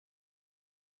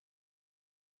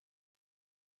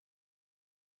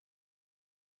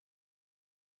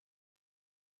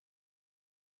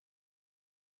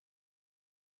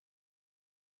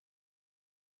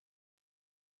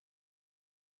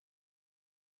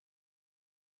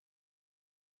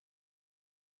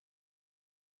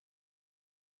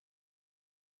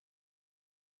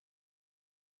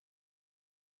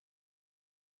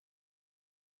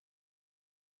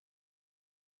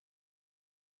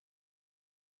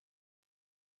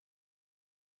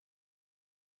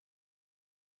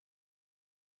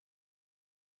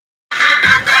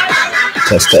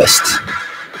Test, test.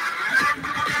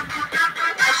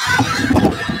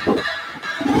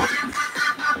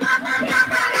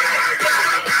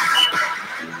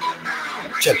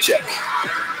 Check, check.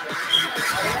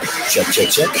 Check, check,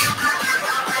 check.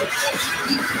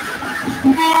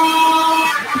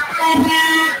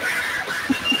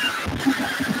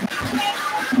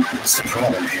 What's the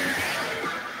problem here?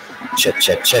 Check,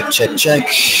 check, check, check, check.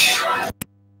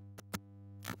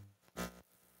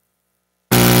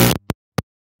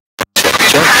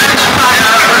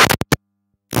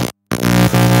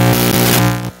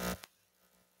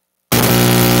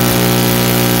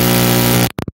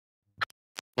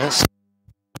 Yes.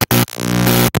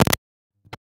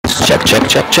 Check, check,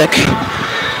 check, check.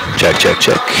 Check, check,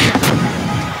 check.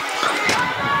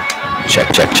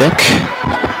 Check, check, check.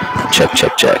 Check,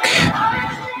 check, check.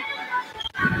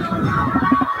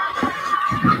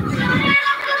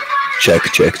 Check,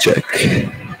 check, check.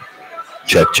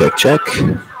 Check, check, check.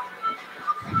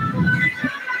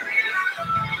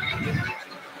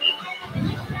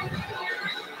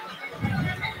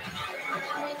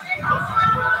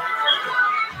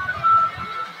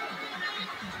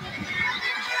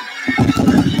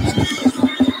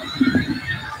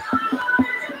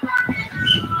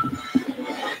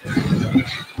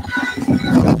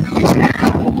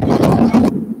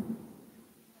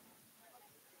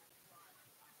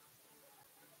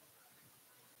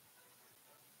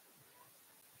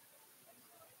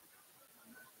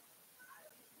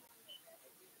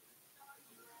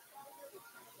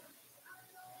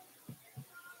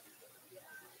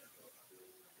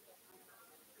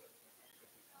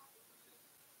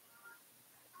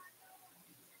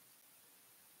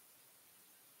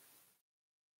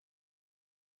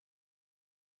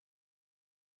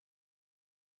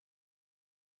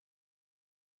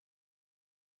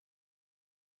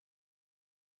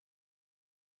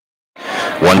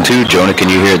 One, two, Jonah, can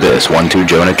you hear this? One, two,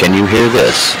 Jonah, can you hear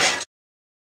this?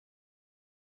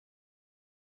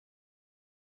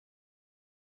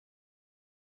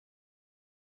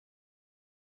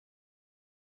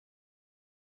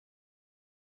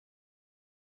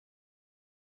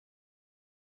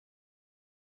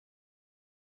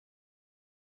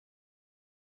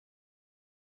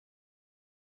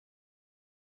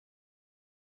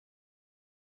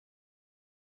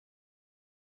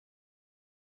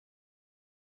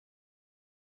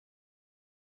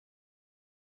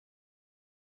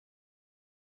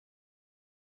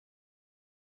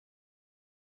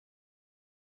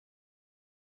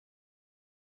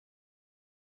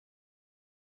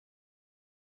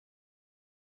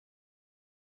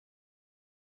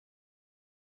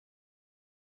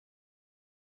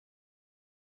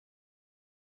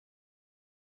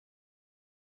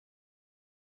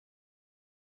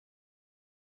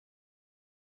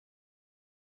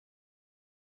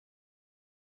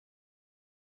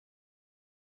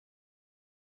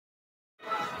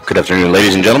 Good afternoon,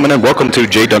 ladies and gentlemen, and welcome to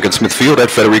J. Duncan Smith Field at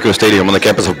Federico Stadium on the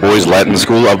campus of Boys Latin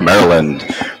School of Maryland.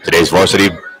 Today's varsity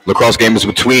lacrosse game is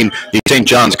between the St.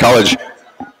 John's College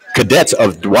Cadets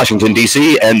of Washington,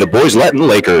 D.C. and the Boys Latin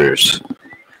Lakers.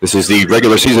 This is the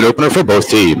regular season opener for both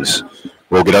teams.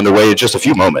 We'll get underway in just a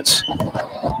few moments.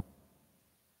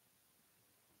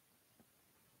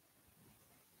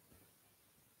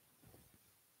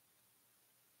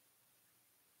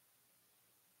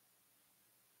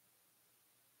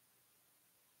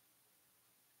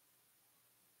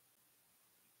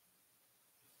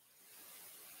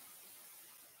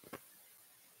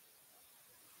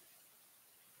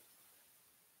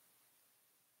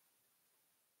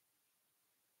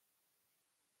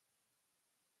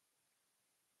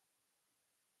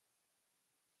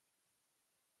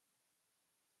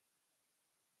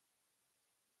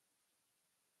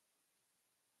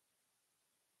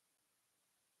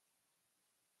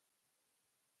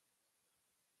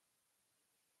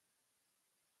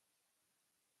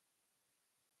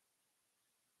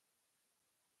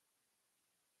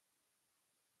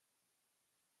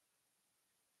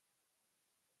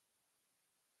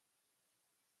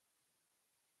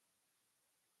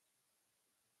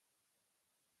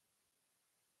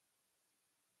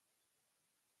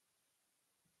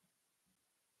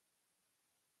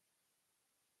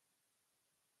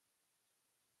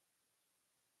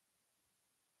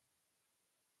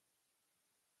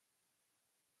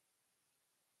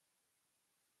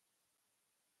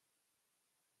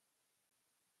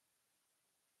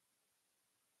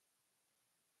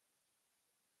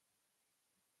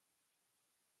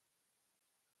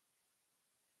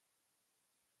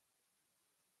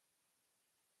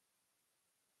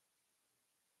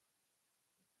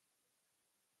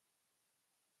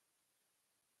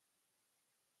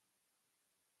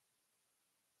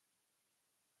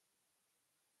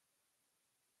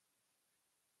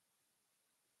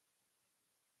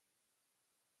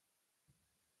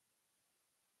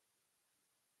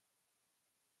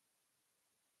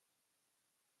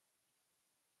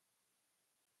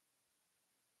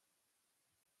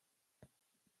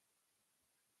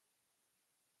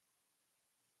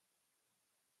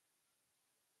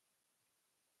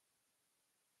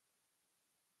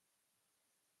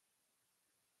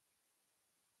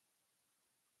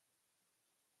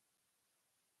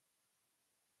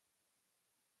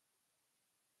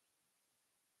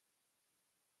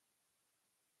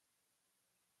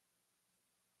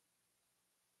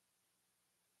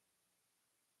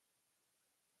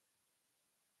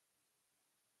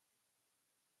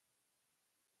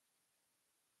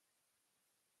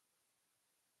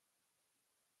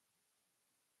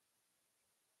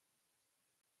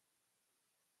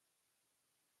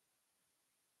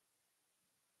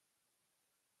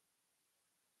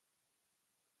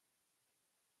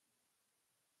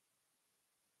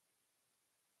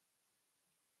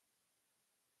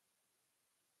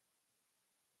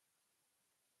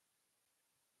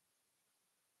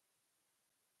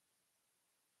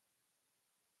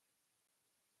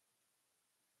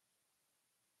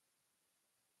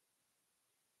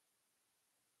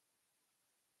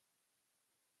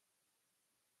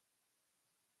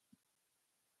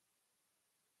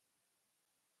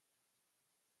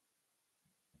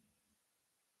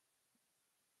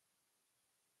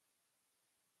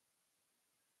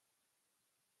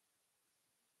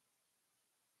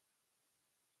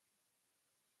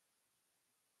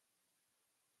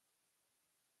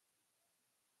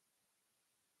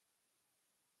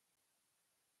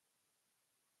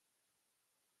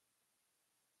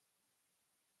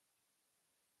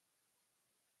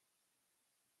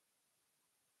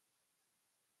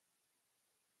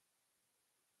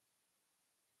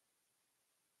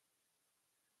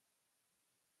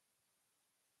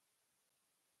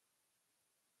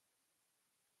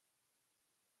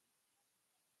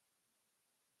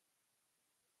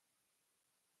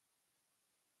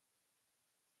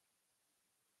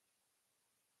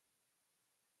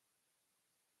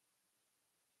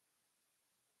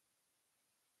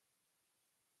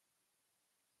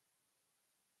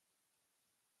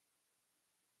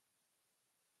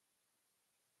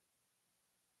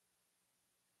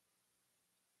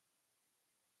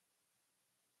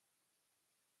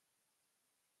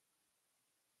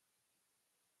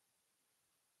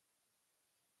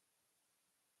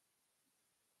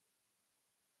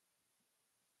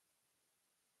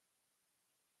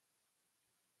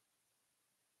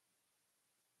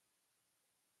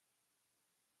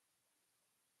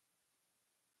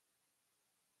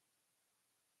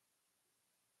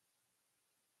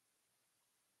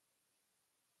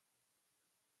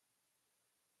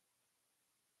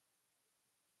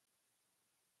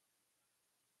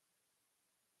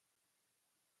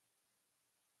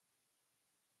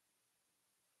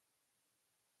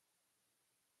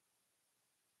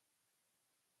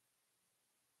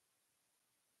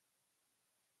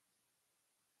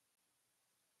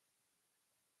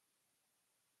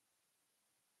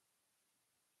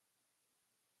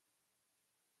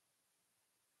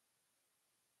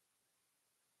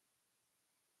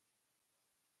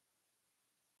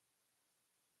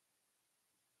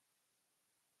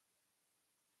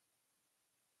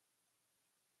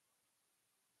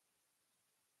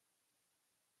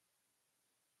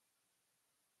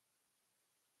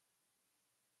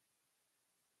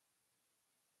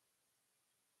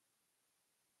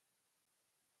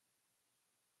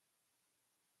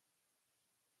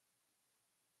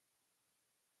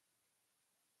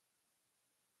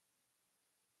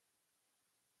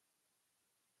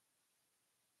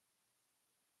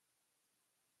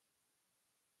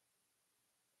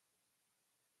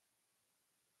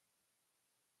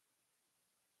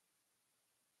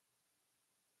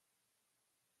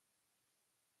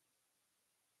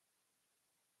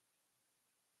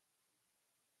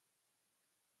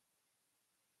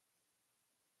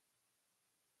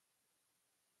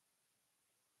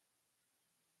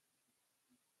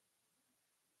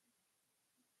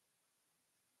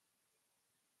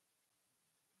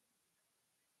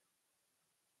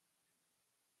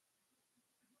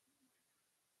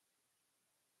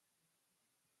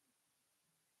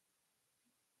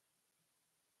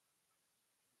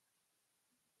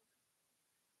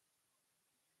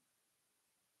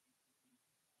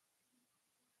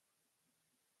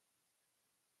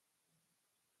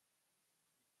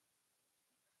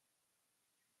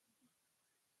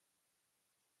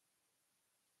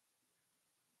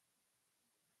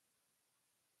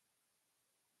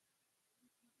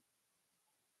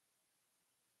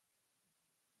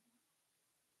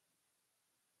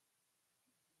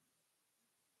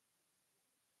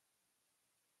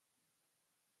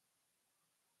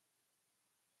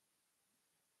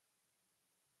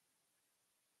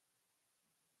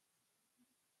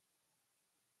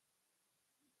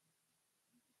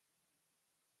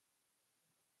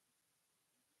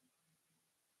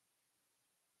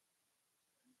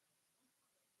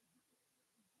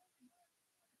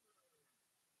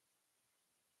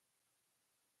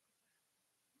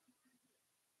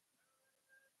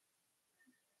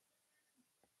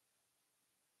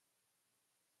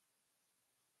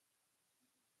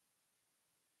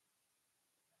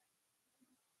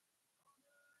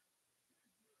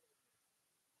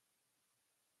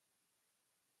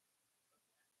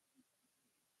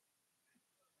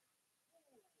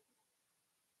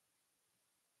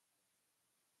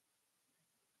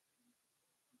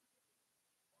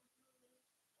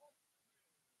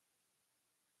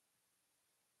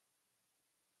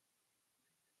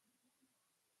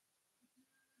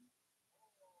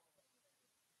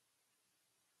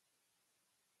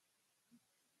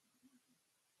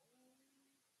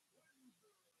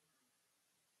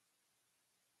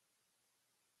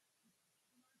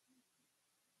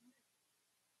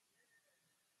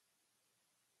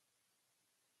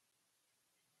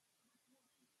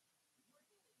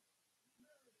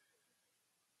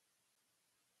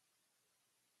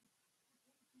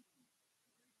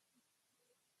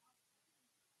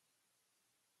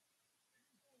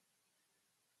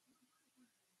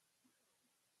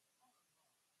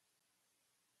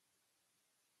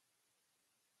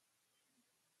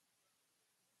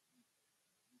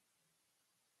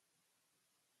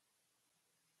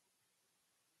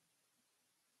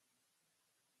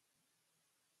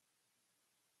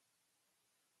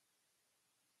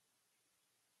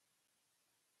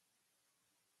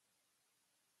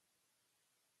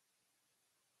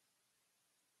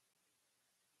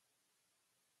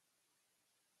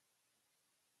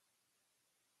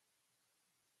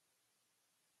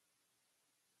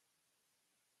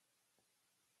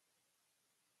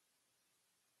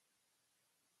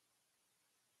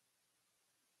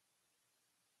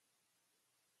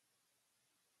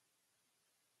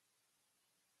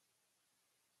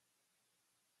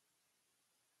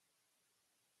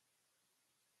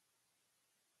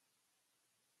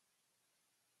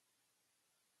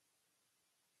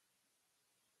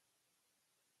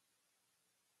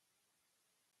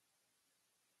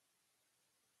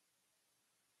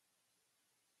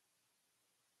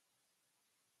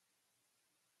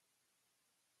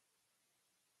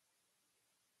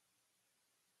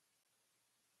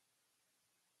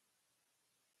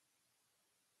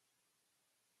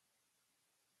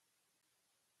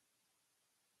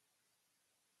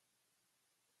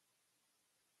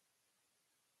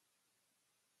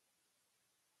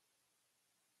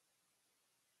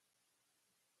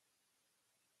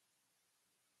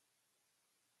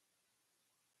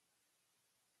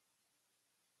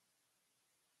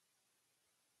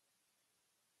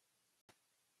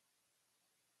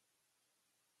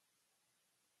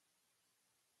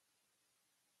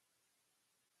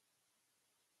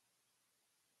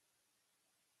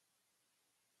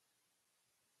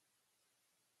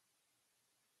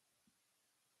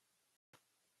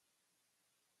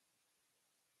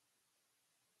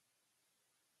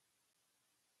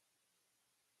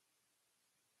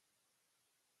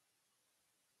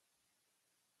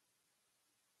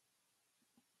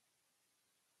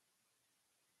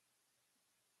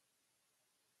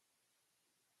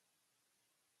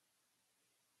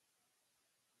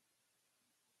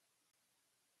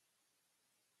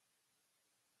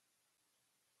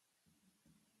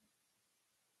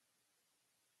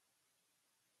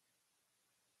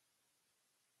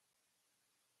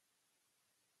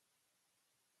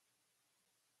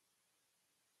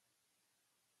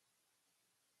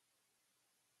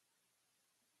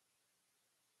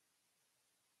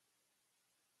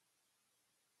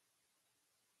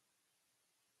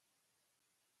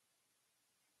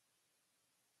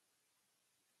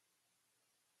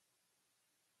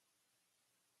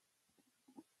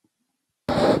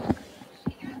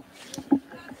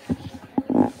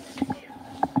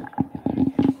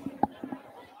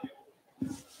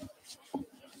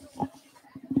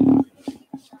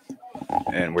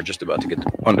 And we're just about to get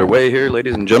underway here,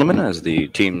 ladies and gentlemen, as the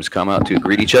teams come out to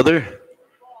greet each other.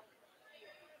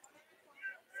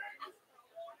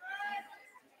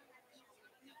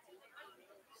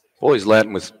 Boys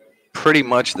Latin with pretty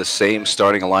much the same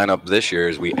starting lineup this year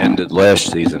as we ended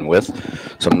last season with.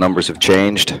 Some numbers have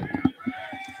changed.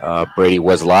 Brady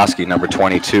Weslowski, number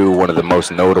 22, one of the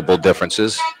most notable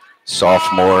differences.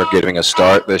 Sophomore getting a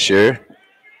start this year.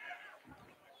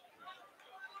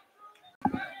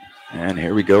 And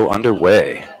here we go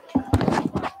underway.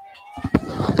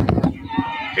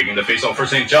 Taking the faceoff for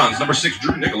St. John's, number 6,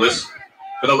 Drew Nicholas.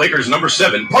 For the Lakers, number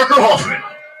 7, Parker Hoffman.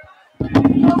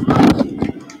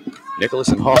 Nicholas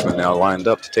and Hoffman now lined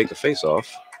up to take the faceoff.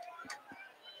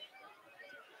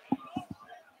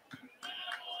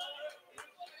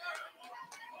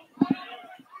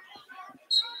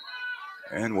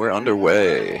 And we're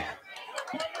underway.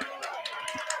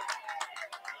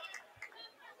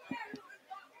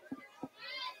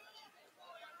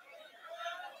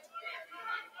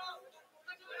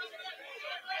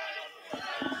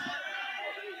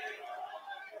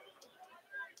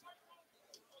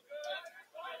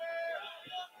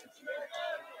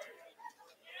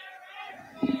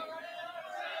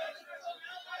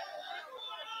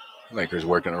 Lakers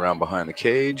working around behind the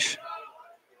cage.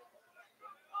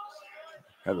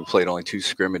 Haven't played only 2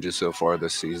 scrimmages so far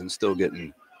this season. Still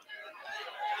getting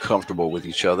comfortable with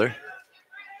each other.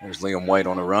 There's Liam White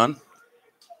on a run.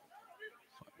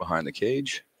 Behind the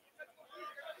cage.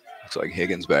 Looks like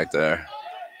Higgins back there.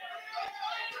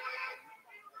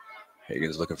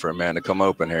 Higgins looking for a man to come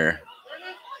open here.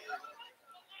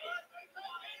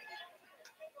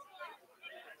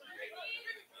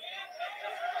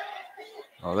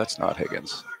 Oh, that's not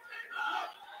Higgins.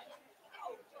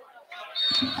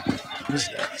 Who's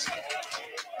that?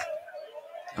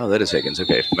 Oh, that is Higgins.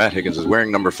 Okay, Matt Higgins is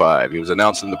wearing number 5. He was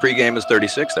announced in the pregame as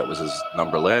 36. That was his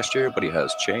number last year, but he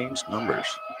has changed numbers.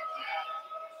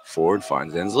 Ford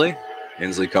finds Inslee.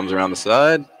 Inslee comes around the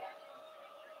side.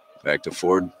 Back to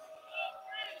Ford.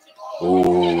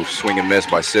 Ooh, swing and miss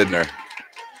by Sidner.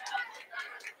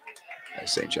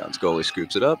 St. John's goalie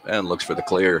scoops it up and looks for the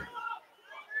clear.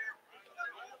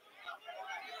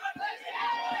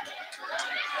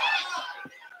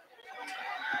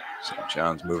 St.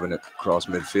 John's moving it across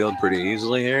midfield pretty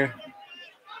easily here.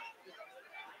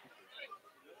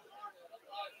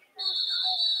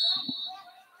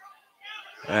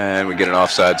 And we get an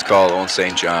offsides call on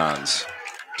St. John's.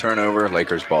 Turnover,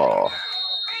 Lakers ball.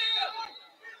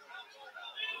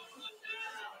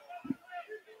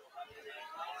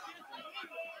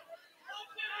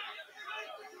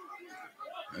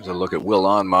 There's a look at Will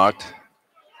Onmacht,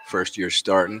 first year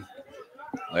starting.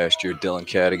 Last year, Dylan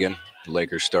Cadigan, the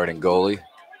Lakers starting goalie.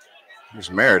 There's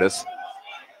Meredith.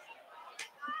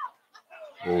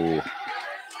 Ooh,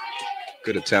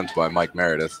 good attempt by Mike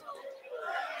Meredith.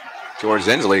 George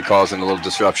Inslee causing a little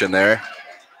disruption there.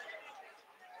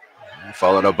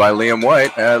 Followed up by Liam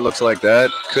White. It looks like that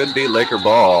could be Laker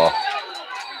ball.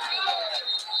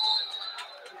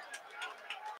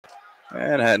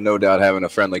 And I had no doubt having a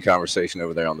friendly conversation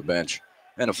over there on the bench.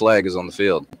 And a flag is on the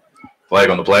field. Flag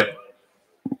on the play.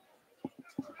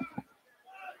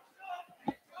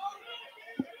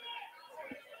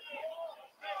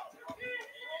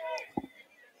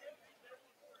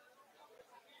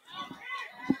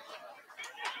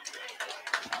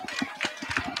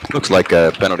 Looks like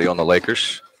a penalty on the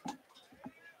Lakers.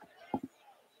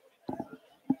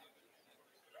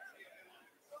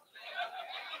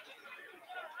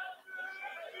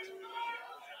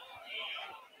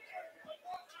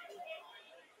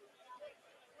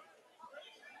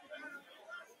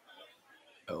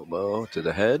 Elbow to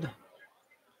the head.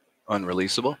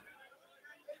 Unreleasable.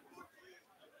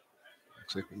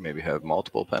 Looks like we maybe have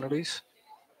multiple penalties.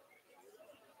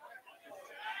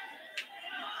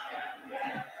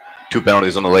 2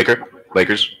 penalties on the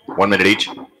Lakers, 1 minute each.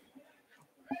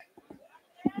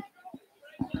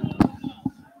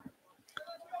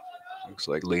 Looks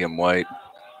like Liam White,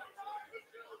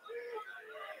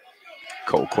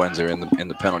 Cole Quenzer in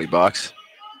the penalty box.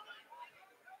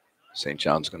 St.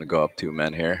 John's going to go up 2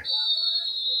 men here.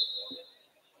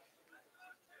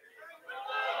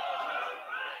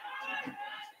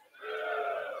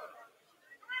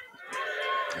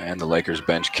 And the Lakers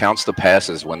bench counts the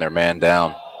passes when they're man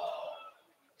down.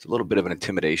 It's a little bit of an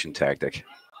intimidation tactic.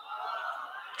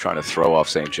 Trying to throw off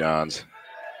St. John's.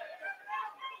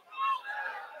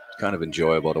 It's kind of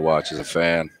enjoyable to watch as a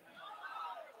fan.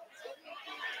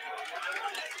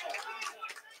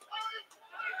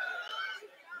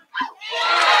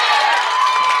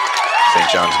 St.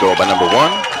 John's goal by number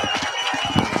 1.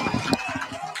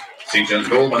 St. John's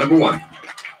goal by number 1.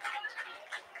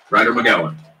 Ryder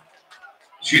McGowan.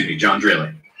 Excuse me, John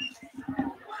Draley.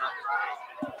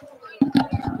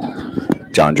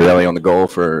 John Draley on the goal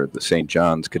for the St.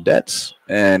 John's Cadets,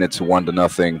 and it's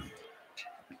 1-0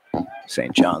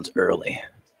 St. John's early.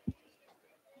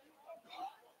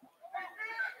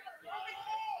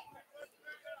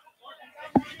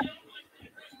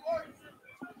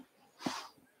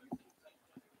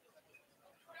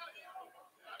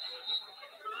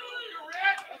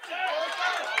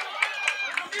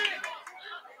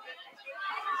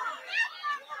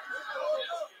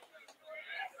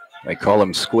 They call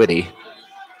him Squiddy.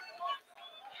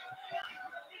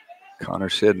 Connor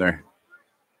Sidner,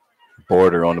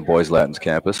 boarder on the Boys Latins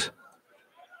campus.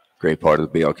 Great part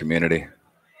of the BL community.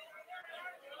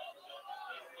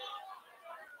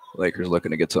 Lakers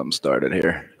looking to get something started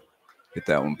here. Get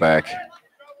that one back.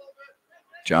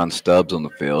 John Stubbs on the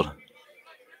field.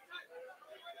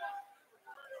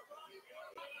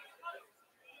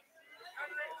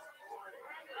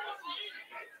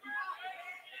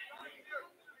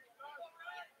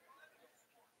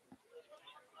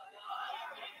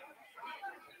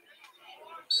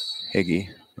 Higgy.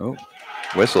 Oh,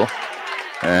 whistle.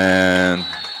 And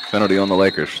penalty on the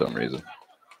Lakers for some reason.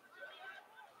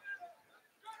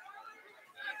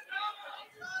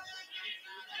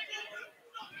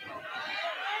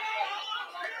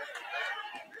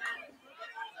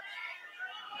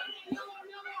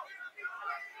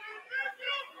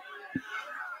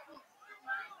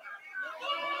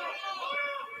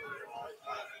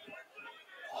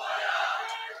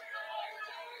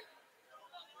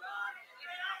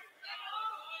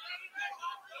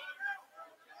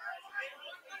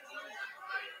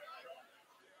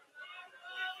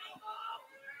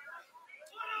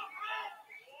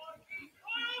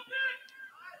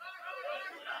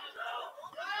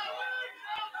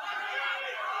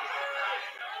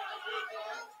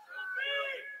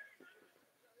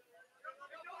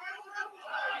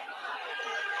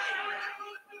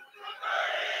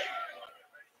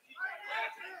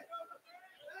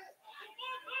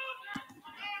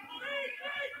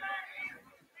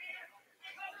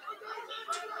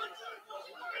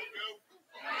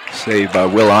 Saved by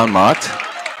Will Onmont.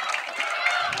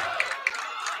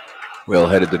 Will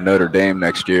headed to Notre Dame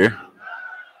next year.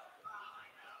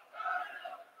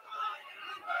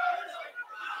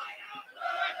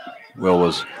 Will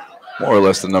was more or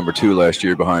less the number 2 last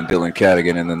year behind Dylan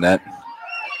Cadigan in the net.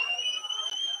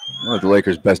 One of the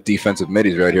Lakers' best defensive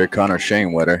middies right here, Connor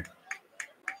Shanewetter.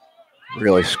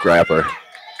 Really scrapper.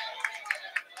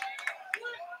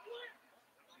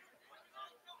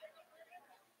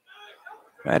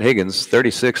 Matt Higgins,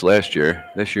 36 last year.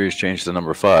 This year he's changed to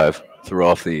number 5. Threw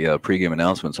off the pregame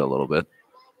announcements a little bit.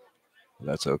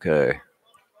 That's okay.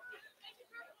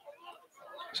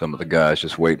 Some of the guys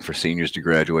just waiting for seniors to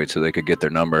graduate so they could get their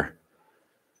number.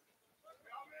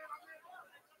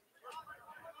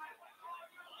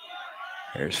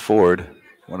 Here's Ford,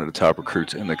 one of the top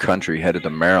recruits in the country, headed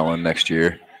to Maryland next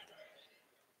year.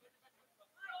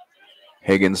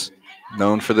 Higgins,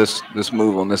 known for this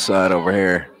move on this side over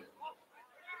here.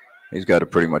 He's got it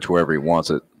pretty much wherever he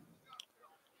wants it.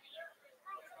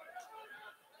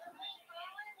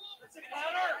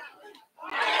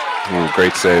 Ooh,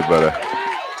 great save, but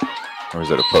or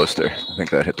is it a poster? I think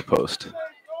that hit the post.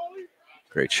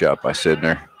 Great shot by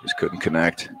Sidner. Just couldn't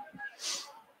connect.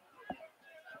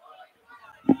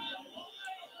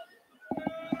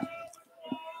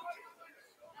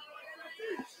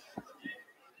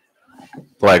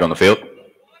 Flag on the field.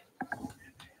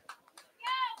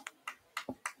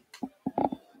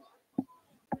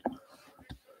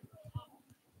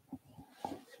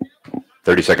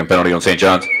 .30-second penalty on St.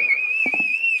 John's.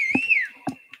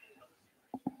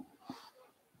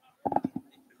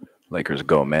 Lakers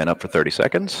go man up for 30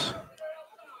 seconds.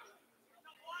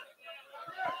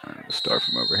 We'll start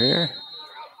from over here.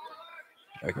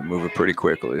 I can move it pretty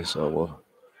quickly, so we'll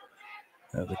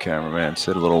have the cameraman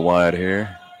sit a little wide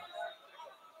here.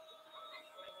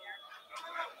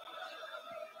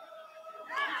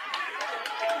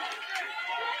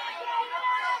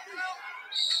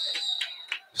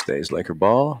 Stays Laker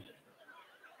ball.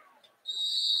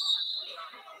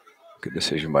 Good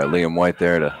decision by Liam White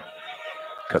there to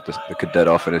cut the cadet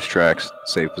off in his tracks,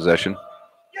 save possession.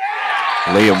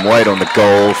 Liam White on the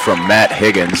goal from Matt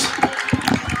Higgins.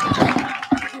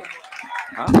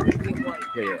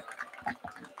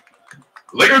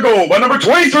 Laker goal by number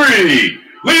 23,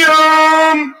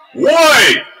 Liam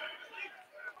White.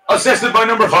 Assisted by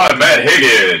number 5, Matt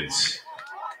Higgins.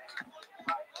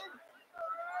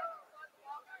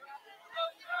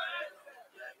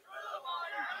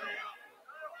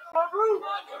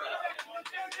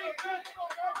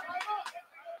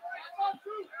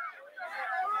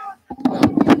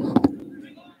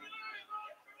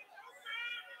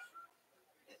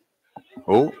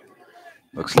 Oh,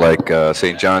 looks like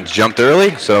St. John's jumped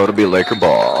early, so it'll be Laker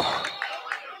ball.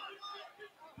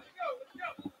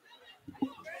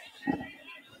 What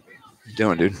you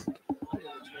doing, dude?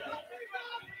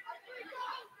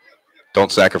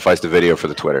 Don't sacrifice the video for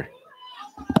the Twitter.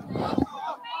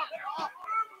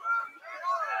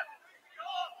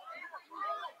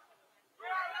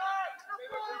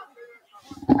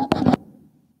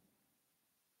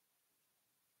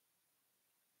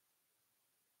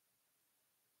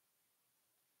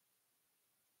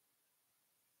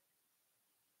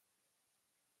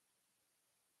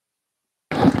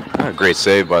 A great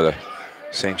save by the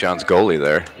St. John's goalie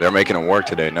there. They're making him work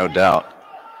today, no doubt.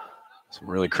 Some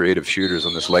really creative shooters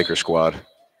on this Laker squad.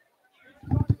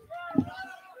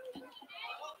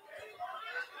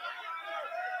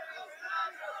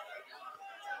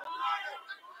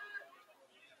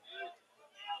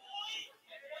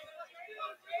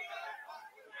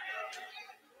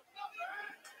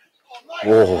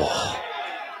 Whoa.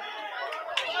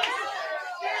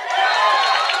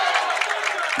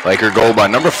 Laker goal by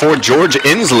number 4, George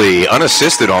Inslee,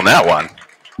 unassisted on that one.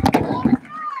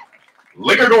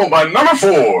 Laker goal by number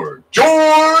 4,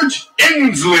 George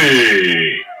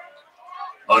Inslee.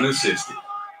 Unassisted.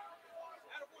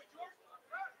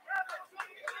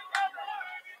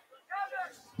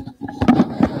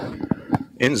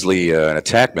 Inslee, an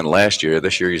attackman last year.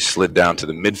 This year he slid down to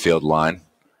the midfield line,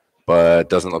 but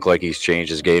doesn't look like he's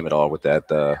changed his game at all with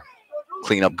that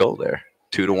cleanup goal there.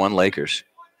 2-1 Lakers.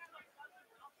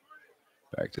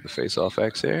 Back to the face-off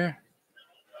X there.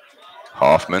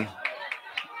 Hoffman.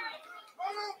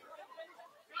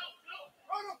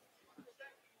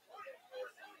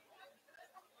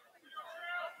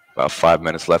 About 5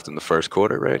 minutes left in the first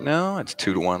quarter right now. It's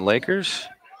 2-1 Lakers.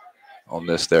 On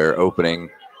this, their opening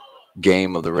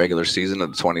game of the regular season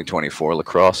of the 2024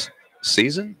 lacrosse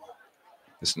season.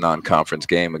 This non-conference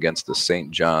game against the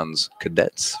St. John's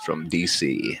Cadets from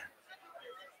D.C.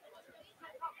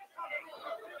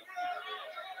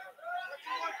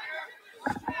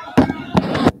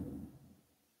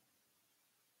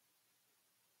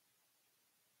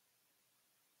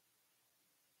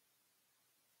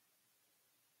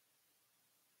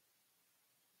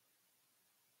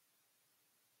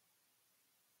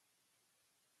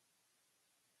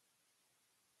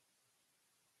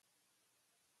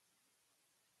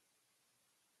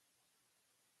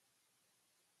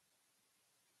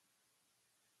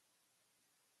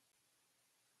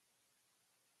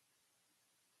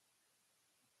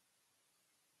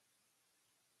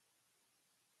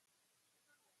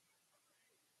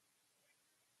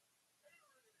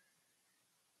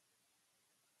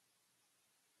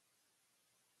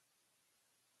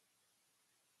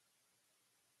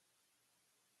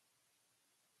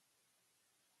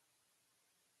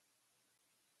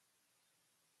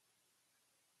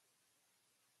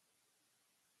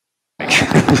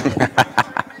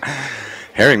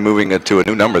 Herring moving it to a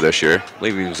new number this year. I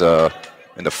believe he was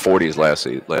in the 40s last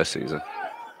season.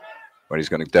 But he's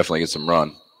going to definitely get some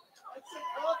run.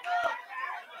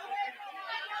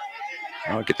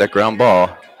 Oh, get that ground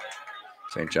ball.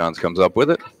 St. John's comes up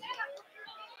with it.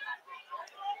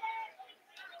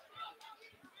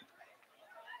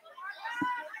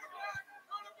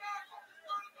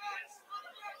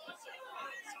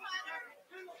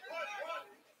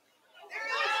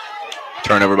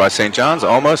 Turnover by St. John's,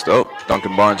 almost. Oh,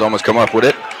 Duncan Barnes almost come up with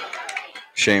it.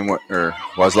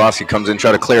 Wazlowski comes in,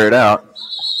 try to clear it out.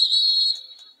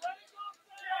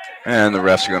 And the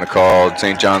refs are going to call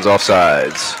St. John's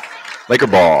offsides. Laker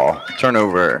ball,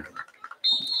 turnover.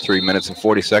 3 minutes and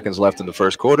 40 seconds left in the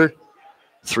first quarter.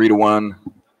 3-1,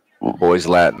 Boys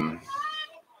Latin.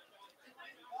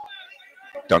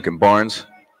 Duncan Barnes,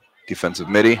 defensive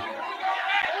midi.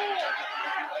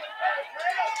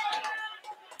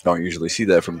 Don't usually see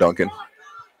that from Duncan.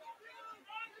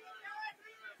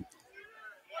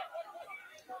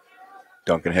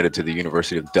 Duncan headed to the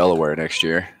University of Delaware next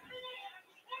year,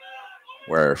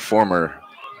 where former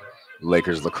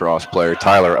Lakers lacrosse player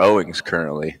Tyler Owings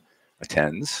currently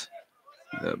attends.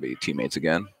 They'll be teammates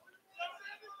again.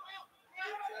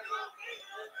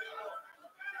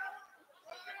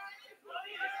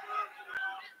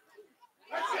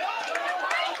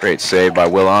 Great save by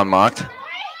Will Onmacht.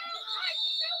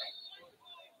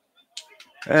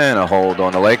 And a hold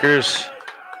on the Lakers.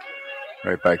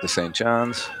 Right back to St.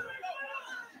 John's.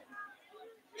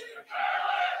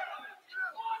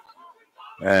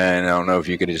 And I don't know if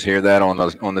you could just hear that on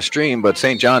the stream, but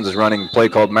St. John's is running a play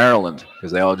called Maryland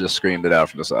because they all just screamed it out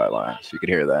from the sideline. So you could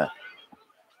hear that.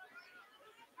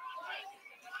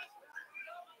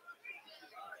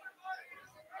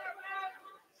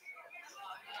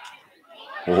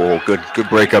 Oh, good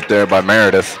break up there by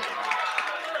Meredith.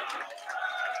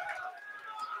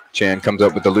 Chan comes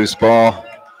up with the loose ball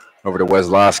over to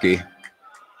Weslowski,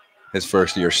 his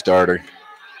first-year starter.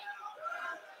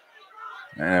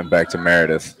 And back to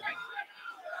Meredith,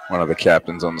 one of the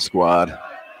captains on the squad.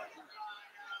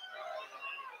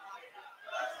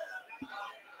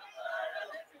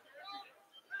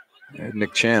 And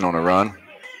Nick Chan on a run.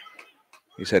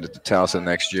 He's headed to Towson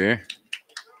next year.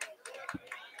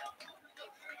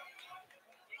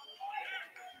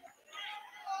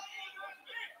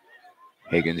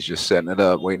 Higgins just setting it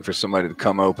up, waiting for somebody to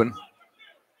come open,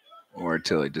 or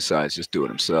until he decides just do it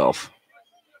himself.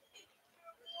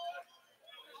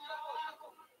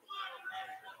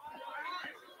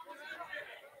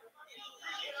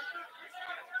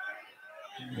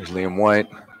 There's Liam White,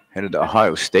 headed to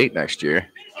Ohio State next year.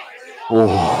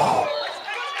 Oh,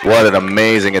 what an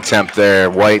amazing attempt there.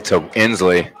 White to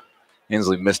Inslee.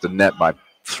 Inslee missed the net by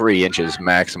 3 inches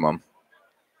maximum.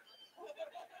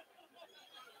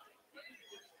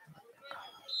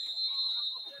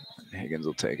 Higgins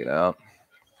will take it out.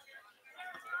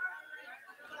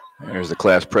 There's the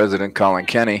class president, Colin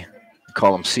Kenny.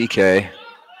 Call him CK.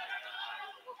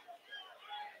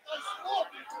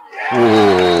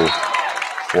 Ooh,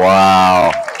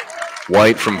 wow.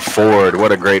 White from Ford.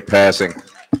 What a great passing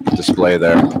display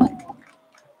there.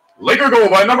 Laker goal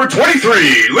by number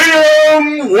 23,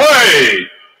 Liam White.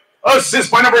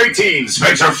 Assist by number 18,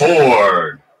 Spencer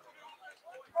Ford.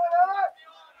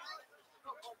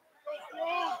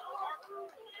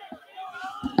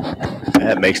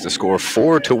 That makes the score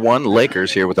 4-1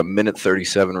 Lakers here with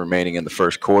 1:37 remaining in the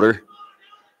first quarter.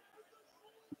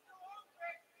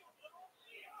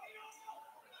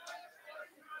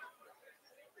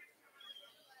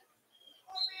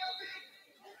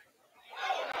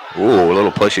 Ooh, a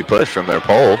little pushy push from their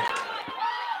pole.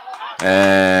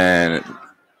 And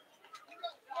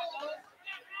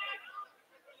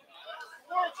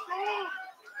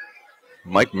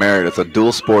Mike Meredith, a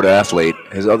dual sport athlete.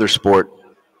 His other sport,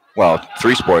 well,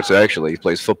 3 sports actually. He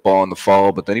plays football in the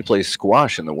fall, but then he plays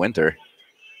squash in the winter.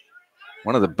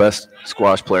 One of the best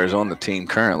squash players on the team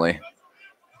currently.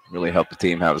 Really helped the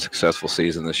team have a successful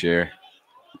season this year.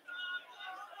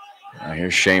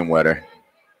 Here's Shane Wetter.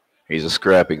 He's a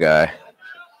scrappy guy.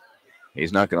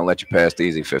 He's not going to let you pass the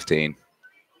easy 15.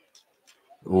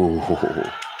 Ooh.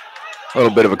 A little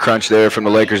bit of a crunch there from the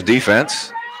Lakers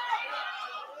defense.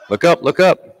 Look up, look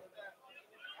up.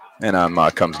 And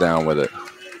Anmah comes down with it.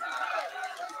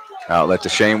 Outlet to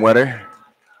Shane Wetter.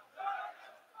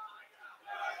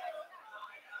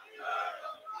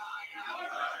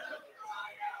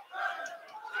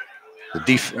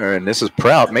 And this is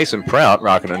Prout, Mason Prout,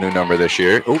 rocking a new number this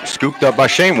year. Oh, scooped up by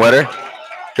Shane Wetter.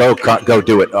 Go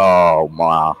do it. Oh,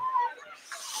 my.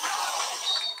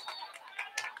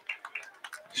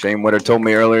 Shane Wetter told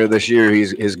me earlier this year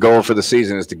his goal for the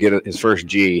season is to get his first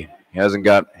G. He hasn't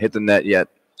hit the net yet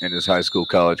in his high school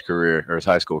career,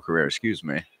 excuse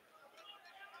me.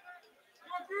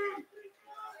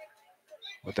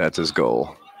 But that's his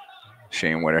goal.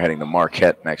 Shane Wetter heading to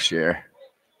Marquette next year.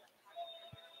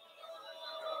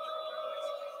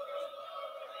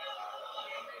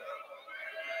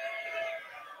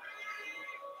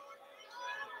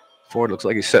 Ford looks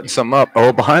like he's setting something up.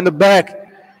 Oh, behind the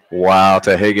back. Wow,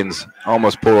 to Higgins.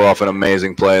 Almost pull off an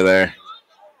amazing play there.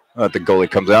 The goalie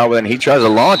comes out with it, and he tries to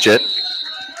launch it.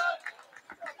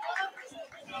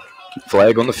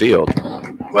 Flag on the field.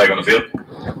 Flag on the field.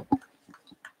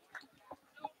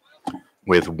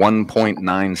 With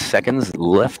 1.9 seconds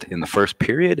left in the first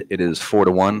period, it is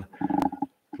 4-1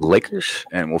 Lakers,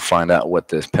 and we'll find out what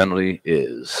this penalty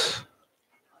is.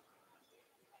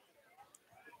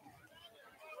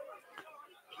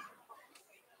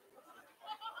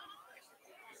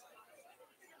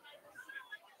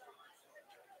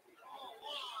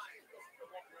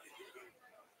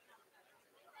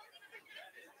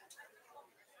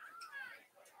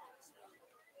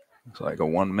 Looks like a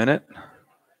 1 minute.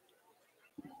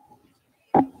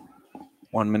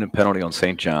 1 minute penalty on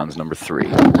St. John's, number 3.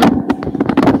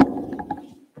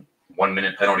 1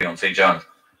 minute penalty on St. John's.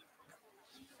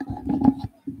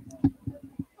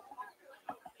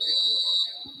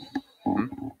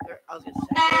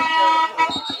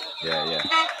 Yeah.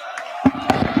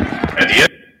 At the end.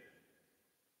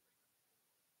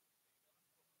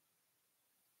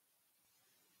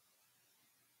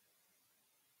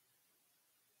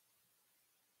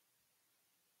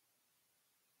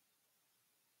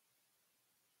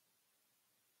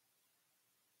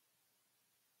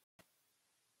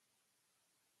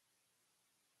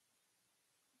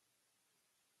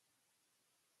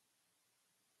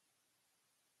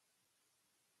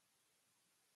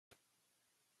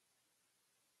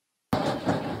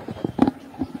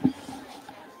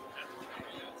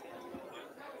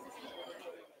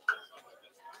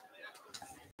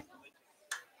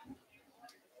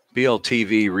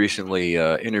 BLTV recently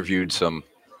interviewed some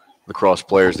lacrosse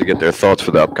players to get their thoughts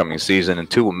for the upcoming season, and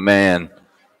to a man,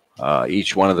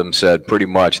 each one of them said pretty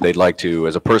much they'd like to,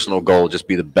 as a personal goal, just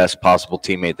be the best possible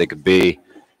teammate they could be,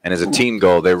 and as a team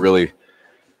goal, they really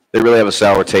have a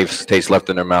sour taste left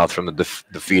in their mouth from the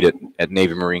defeat at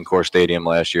Navy Marine Corps Stadium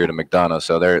last year to McDonough.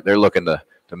 So they're looking to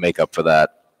make up for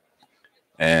that,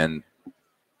 and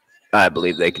I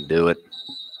believe they can do it.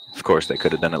 Of course, they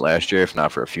could have done it last year if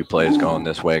not for a few plays going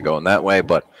this way, going that way.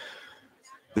 But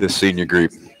this senior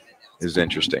group is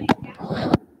interesting.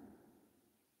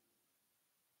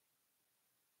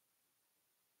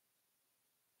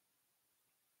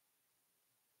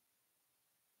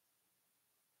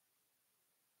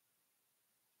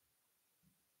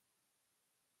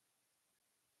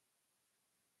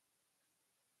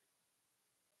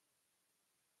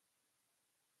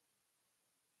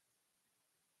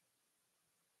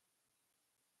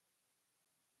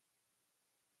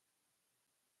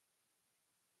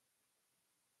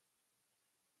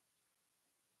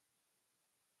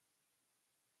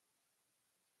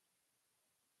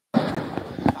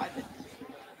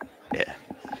 Yeah.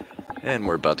 And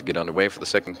we're about to get underway for the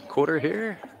second quarter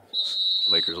here.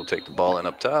 Lakers will take the ball in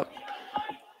up top.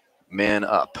 Man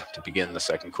up to begin the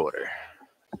second quarter.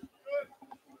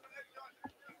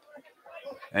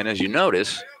 And as you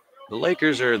notice, the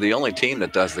Lakers are the only team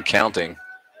that does the counting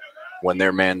when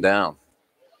they're man down.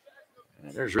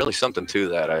 And there's really something to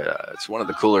that. It's one of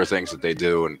the cooler things that they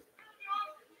do, and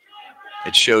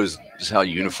it shows just how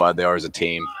unified they are as a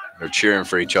team. They're cheering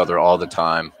for each other all the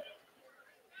time.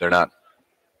 They're not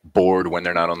bored when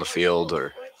they're not on the field.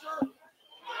 Or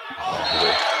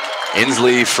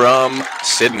Inslee from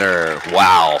Sidner.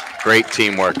 Wow, great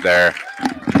teamwork there.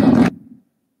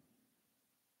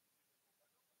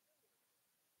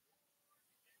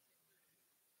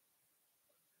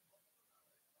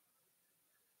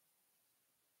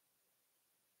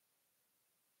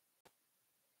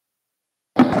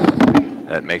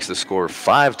 That makes the score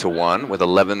 5-1 with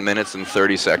 11 minutes and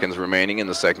 30 seconds remaining in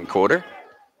the second quarter.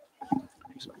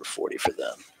 Here's number 40 for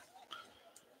them.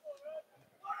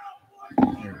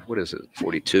 What is it,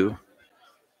 42?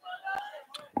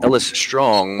 Ellis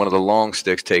Strong, one of the long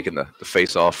sticks, taking the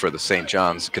face-off for the St.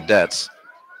 John's Cadets.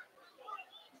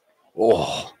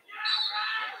 Oh,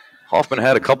 Hoffman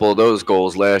had a couple of those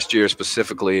goals last year,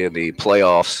 specifically in the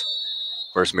playoffs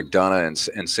versus McDonough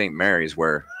and St. Mary's,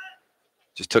 where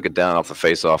just took it down off the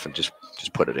face-off and just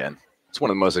put it in. It's one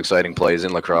of the most exciting plays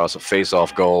in lacrosse, a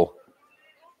face-off goal.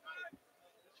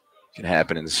 Can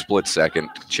happen in a split second,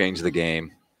 change the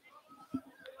game.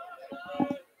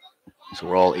 So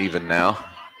we're all even now.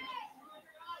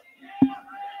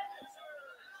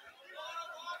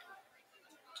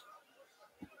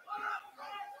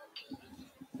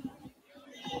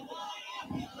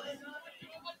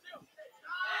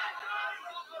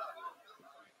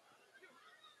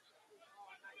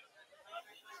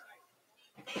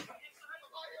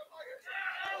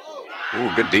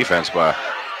 Ooh, good defense by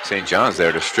St. John's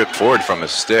there to strip forward from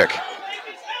his stick.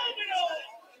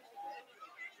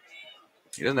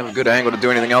 He doesn't have a good angle to do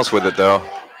anything else with it, though.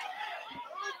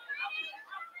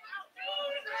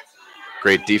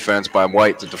 Great defense by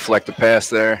White to deflect the pass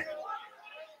there.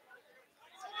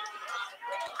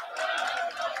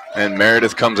 And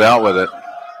Meredith comes out with it.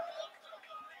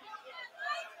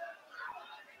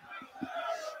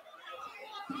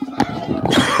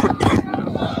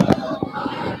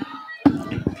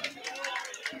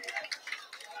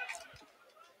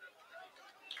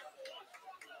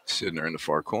 Sidner in the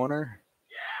far corner.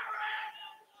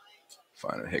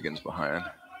 Finding Higgins behind.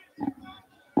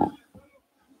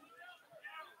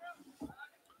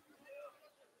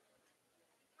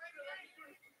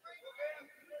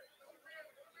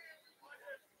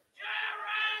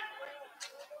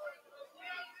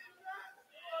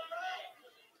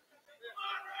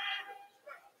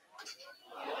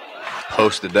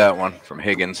 Posted that one from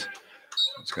Higgins.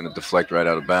 It's going to deflect right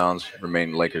out of bounds.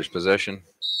 Remain Lakers possession.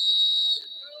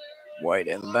 White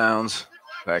in bounds.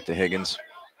 Back to Higgins.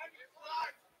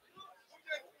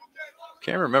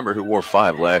 Can't remember who wore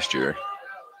 5 last year.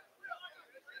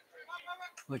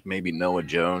 Like maybe Noah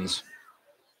Jones.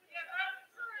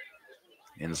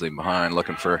 Inslee behind,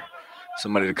 looking for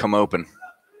somebody to come open.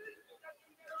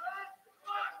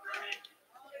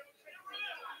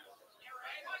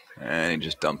 And he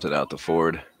just dumped it out to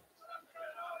Ford.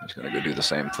 He's going to go do the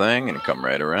same thing and come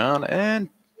right around. And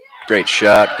great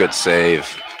shot, good save.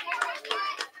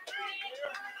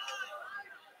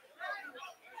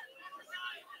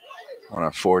 One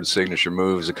of Ford's signature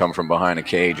moves to come from behind a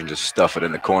cage and just stuff it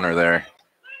in the corner there.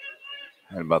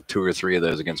 Had about 2 or 3 of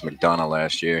those against McDonough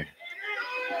last year.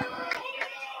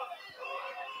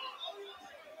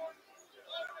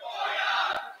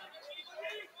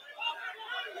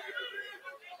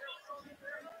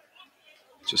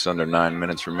 Just under 9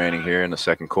 minutes remaining here in the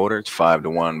second quarter. It's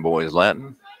 5-1 Boys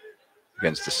Latin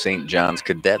against the St. John's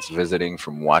Cadets visiting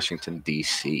from Washington,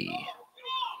 D.C.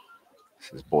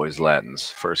 This is Boys Latin's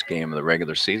first game of the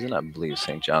regular season. I believe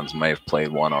St. John's may have played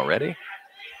one already.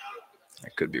 I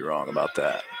could be wrong about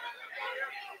that.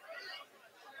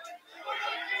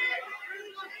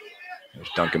 There's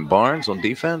Duncan Barnes on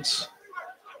defense.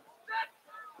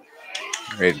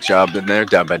 Great job in there,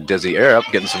 down by Dizzy Arup,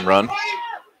 getting some run.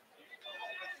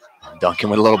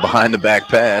 Duncan with a little behind the back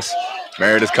pass.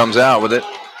 Meredith comes out with it.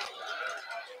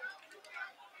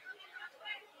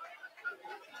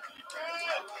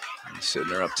 He's sitting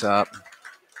there up top.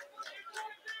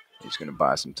 He's going to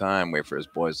buy some time, wait for his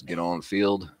boys to get on the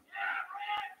field.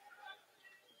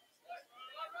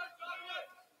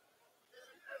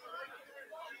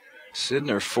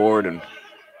 Sidner, Ford, and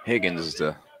Higgins is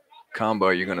the combo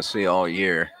you're going to see all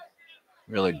year.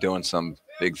 Really doing some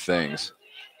big things.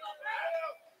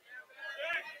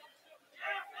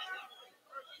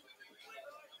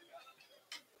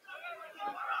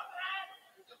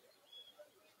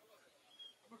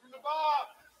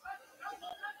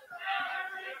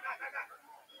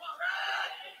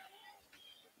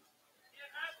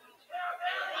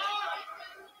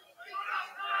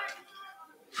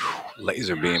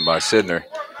 Laser beam by Sidner.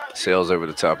 Sails over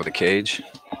the top of the cage.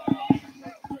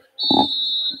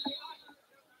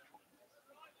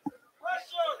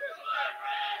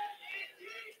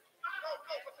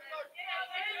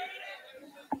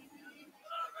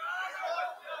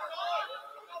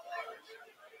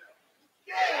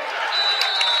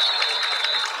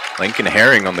 Lincoln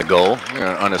Herring on the goal.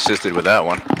 Unassisted with that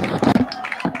one.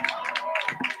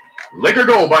 Laker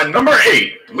goal by number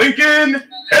 8, Lincoln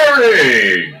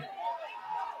Herring.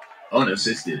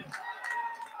 Unassisted.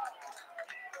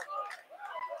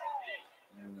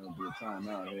 There'll be a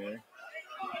timeout here.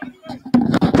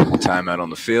 Timeout on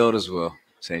the field as well.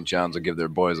 St. John's will give their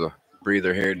boys a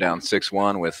breather here, down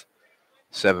 6-1 with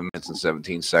 7 minutes and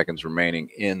 17 seconds remaining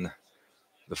in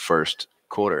the first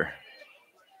quarter.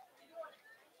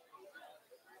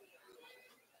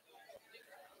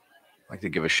 I'd like to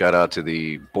give a shout out to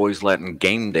the Boys Latin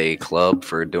Game Day Club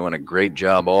for doing a great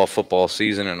job all football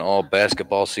season and all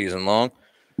basketball season long.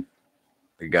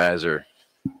 The guys are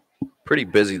pretty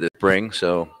busy this spring,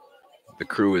 so the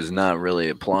crew is not really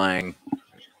applying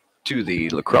to the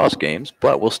lacrosse games,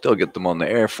 but we'll still get them on the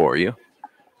air for you.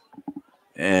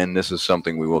 And this is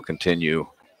something we will continue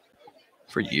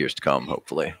for years to come,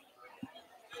 hopefully,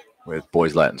 with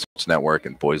Boys Latin Sports Network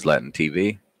and Boys Latin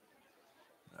TV.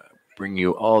 Bring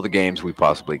you all the games we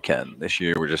possibly can. This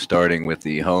year we're just starting with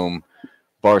the home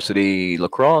varsity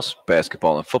lacrosse,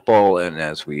 basketball, and football, and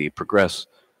as we progress,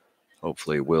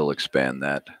 hopefully we'll expand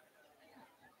that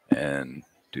and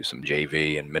do some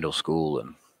JV and middle school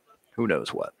and who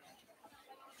knows what.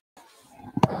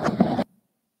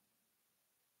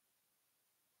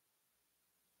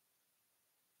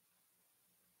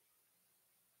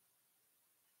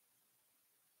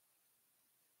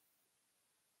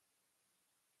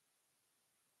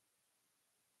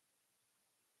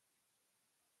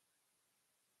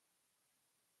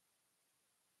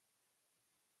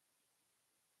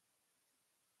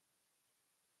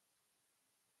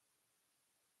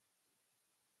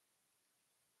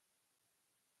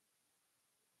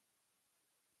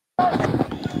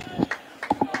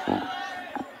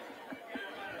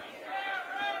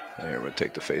 There, we'll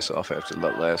take the face off after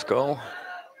that last goal.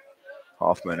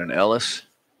 Hoffman and Ellis.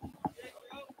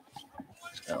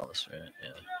 Ellis, right?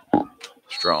 Yeah.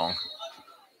 Strong.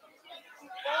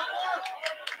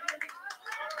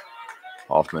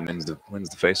 Hoffman wins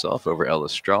the face-off over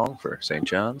Ellis Strong for St.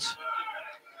 John's.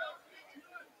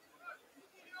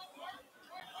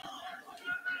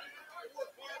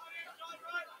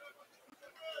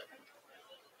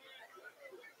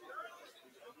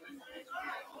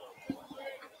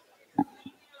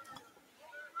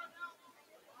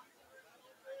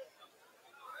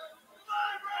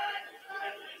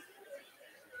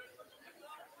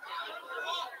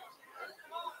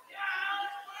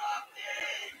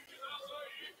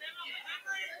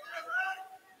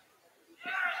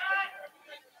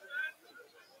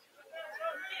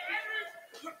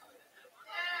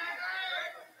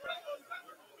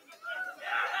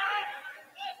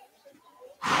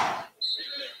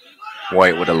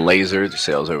 White with a laser that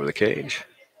sails over the cage.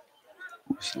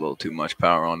 Just a little too much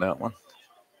power on that one.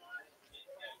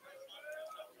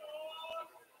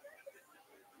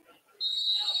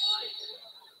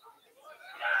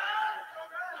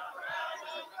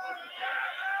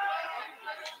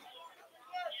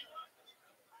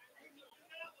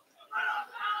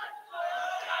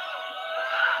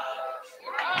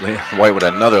 White with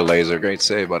another laser. Great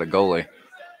save by the goalie.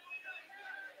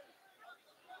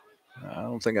 I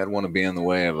don't think I'd want to be in the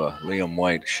way of a Liam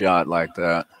White shot like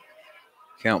that.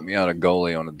 Count me out a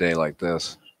goalie on a day like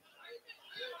this.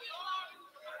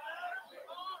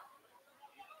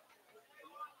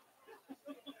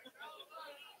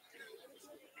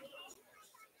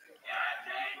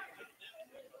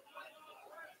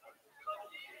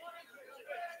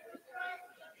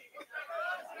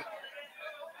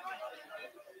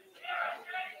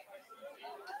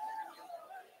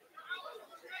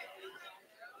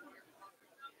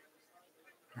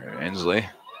 Inslee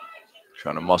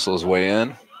trying to muscle his way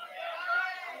in.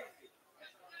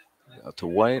 Out to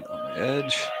White on the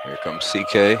edge. Here comes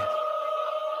CK.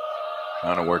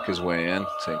 Trying to work his way in.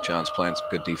 St. John's playing some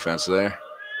good defense there.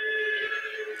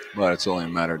 But it's only a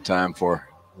matter of time for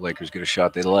the Lakers get a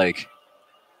shot they like.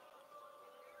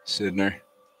 Sidner.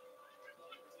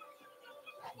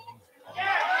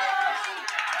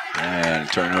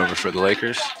 And turnover for the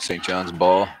Lakers. St. John's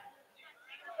ball.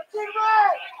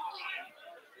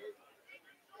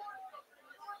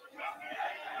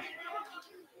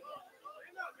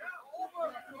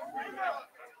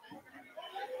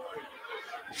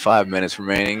 Five minutes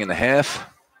remaining in the half.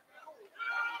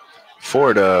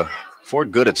 Ford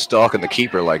good at stalking the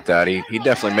keeper like that. He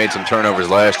definitely made some turnovers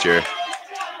last year.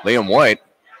 Liam White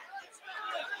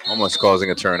almost causing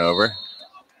a turnover.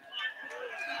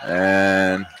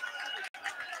 And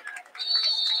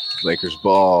Lakers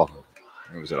ball.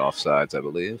 It was at offsides, I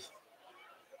believe.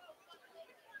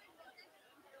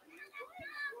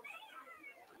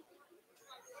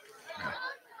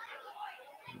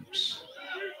 Oops.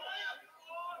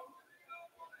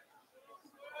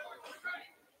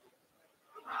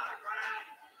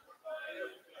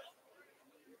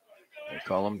 They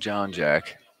call him John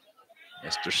Jack.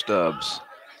 Mr. Stubbs.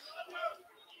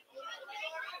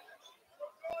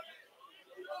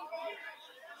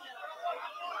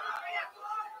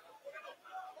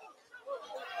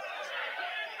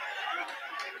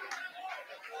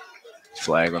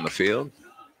 Flag on the field.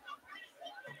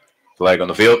 Flag on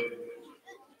the field.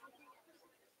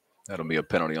 That'll be a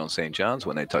penalty on St. John's.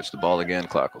 When they touch the ball again,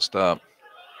 clock will stop.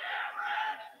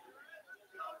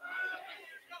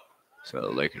 So the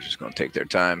Lakers just going to take their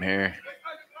time here.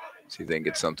 See if they can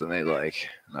get something they like,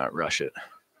 not rush it.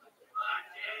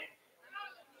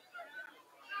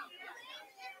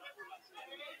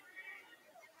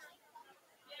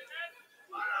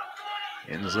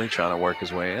 Inslee trying to work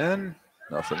his way in.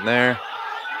 Nothing there.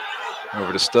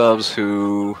 Over to Stubbs,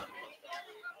 who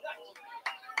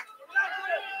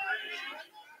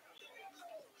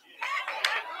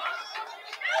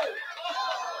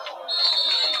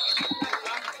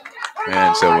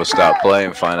and so we'll stop play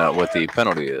and find out what the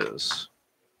penalty is.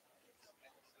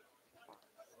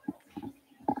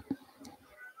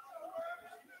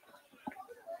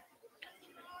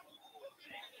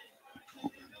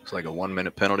 Looks like a 1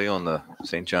 minute penalty on the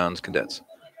St. John's Cadets.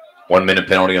 1 minute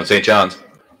penalty on St. John's.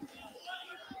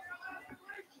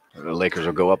 The Lakers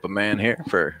will go up a man here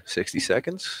for 60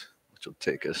 seconds, which will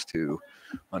take us to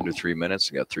under 3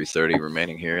 minutes. We got 3:30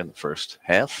 remaining here in the first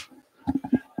half.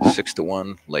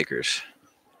 6-1 Lakers.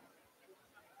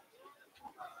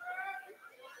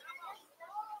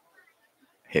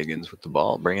 Higgins with the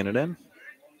ball, bringing it in.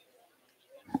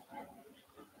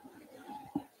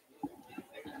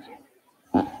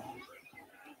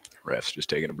 Ref's just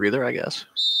taking a breather, I guess.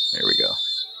 There we go.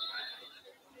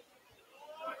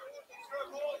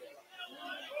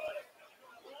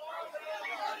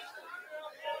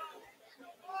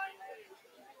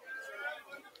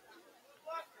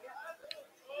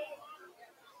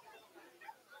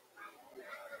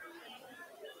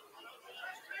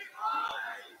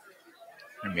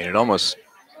 I mean, it almost.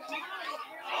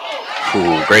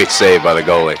 Ooh, great save by the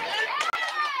goalie.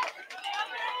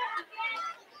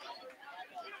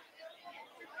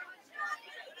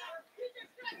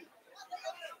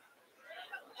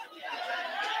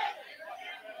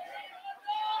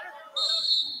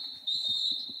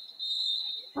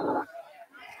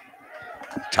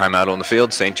 Timeout on the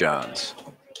field, St. John's.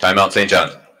 Timeout, St.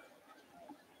 John's.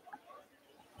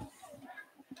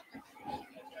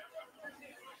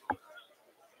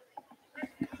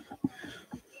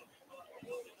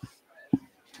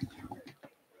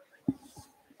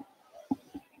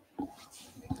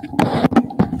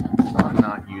 I'm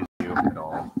not using you at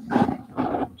all,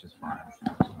 which is fine.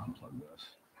 Just unplug this.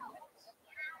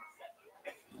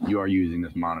 You are using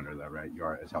this monitor, though, right? You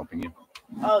are. It's helping you.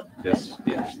 Oh, This.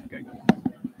 Yes. Okay. Good.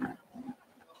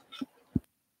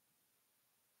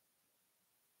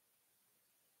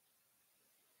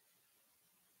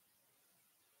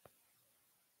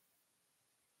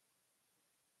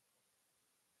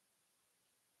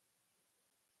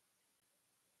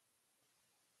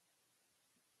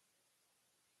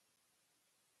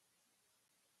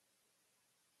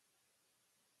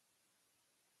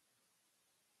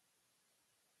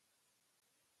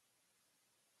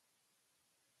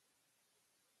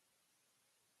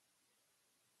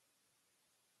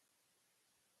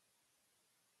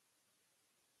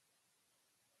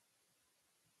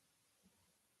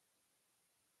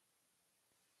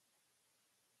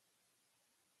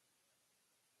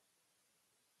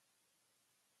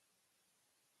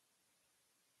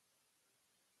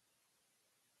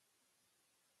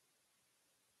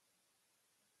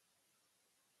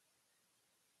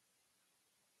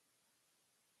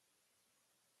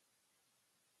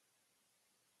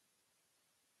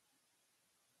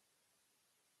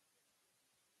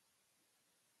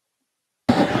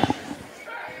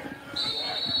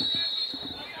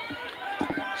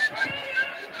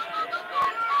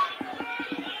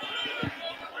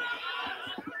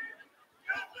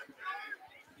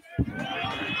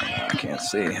 I can't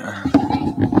see.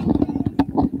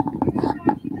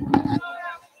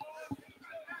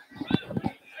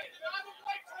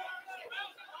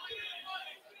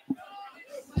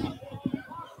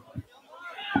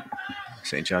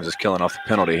 St. John's is killing off the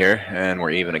penalty here, and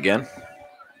we're even again.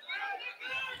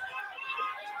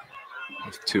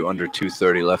 With under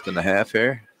 2:30 left in the half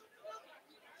here.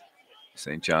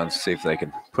 St. John's see if they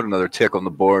can put another tick on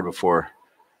the board before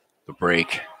the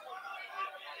break.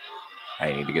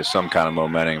 I need to get some kind of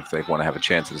momentum if they want to have a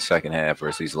chance in the second half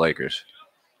versus these Lakers.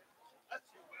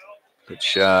 Good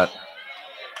shot.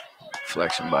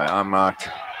 Deflection by Anmacht.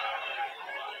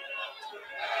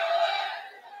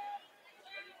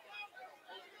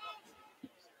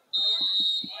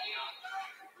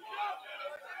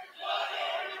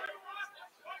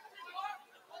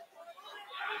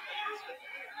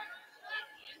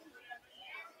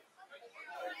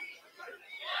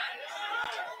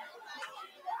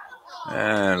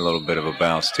 And a little bit of a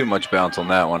bounce. Too much bounce on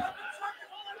that one.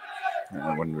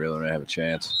 I wouldn't really have a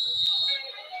chance.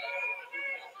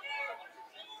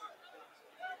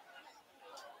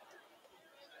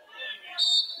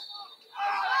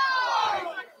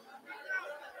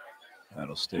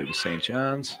 That'll stay with St.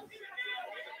 John's.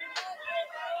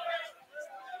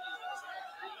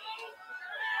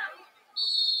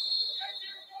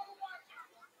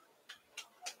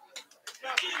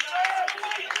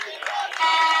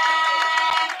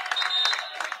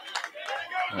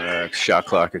 Shot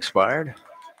clock expired.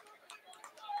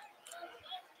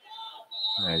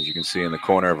 As you can see in the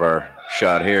corner of our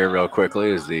shot here real quickly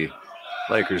is the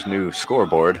Lakers' new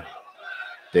scoreboard.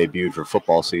 Debuted for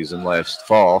football season last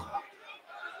fall.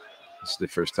 This is the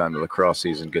first time the lacrosse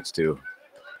season gets to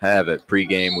have it.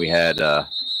 Pre-game we had,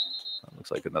 looks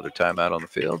like another timeout on the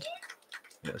field.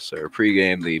 Yes, sir.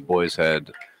 Pre-game the boys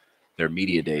had their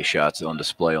media day shots on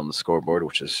display on the scoreboard,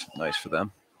 which is nice for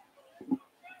them.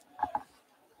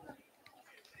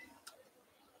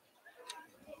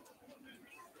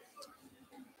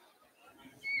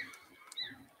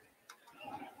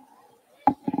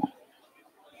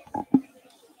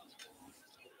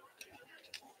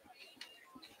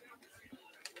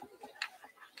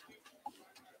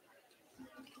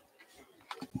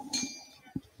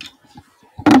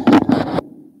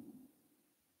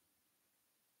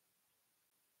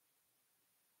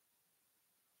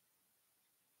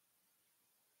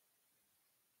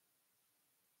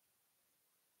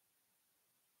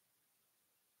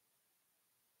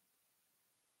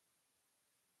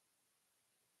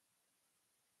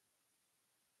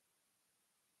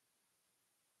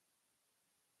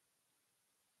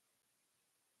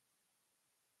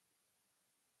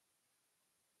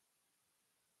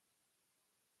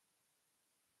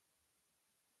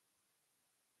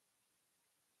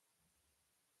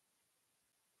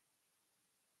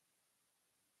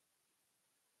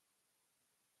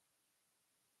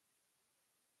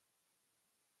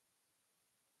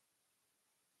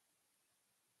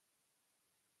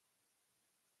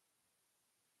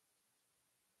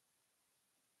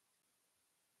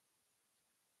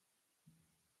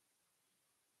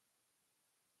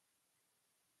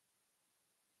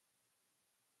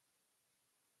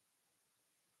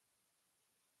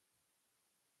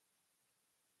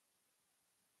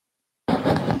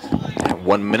 At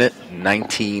 1 minute,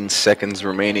 19 seconds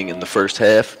remaining in the first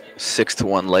half.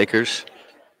 6-1 Lakers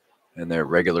in their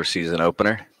regular season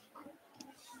opener.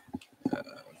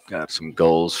 Got some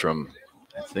goals from,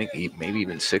 I think, maybe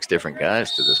even 6 different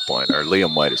guys to this point. Or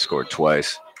Liam White has scored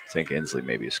twice. I think Inslee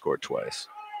maybe has scored twice.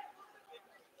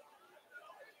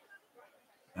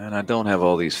 And I don't have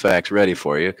all these facts ready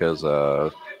for you because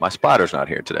my spotter's not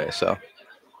here today. So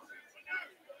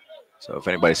if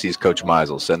anybody sees Coach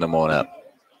Meisel, send them on up.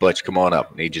 Butch, come on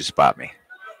up. Need you to spot me.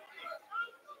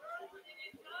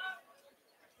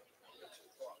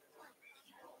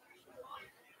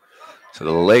 So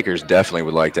the Lakers definitely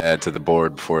would like to add to the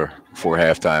board before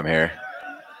halftime here.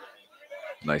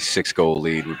 Nice 6-goal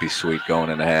lead would be sweet going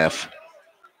into half.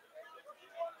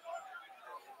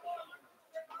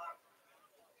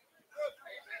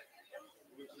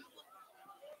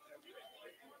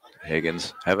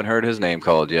 Higgins, haven't heard his name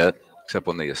called yet, except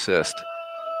on the assist.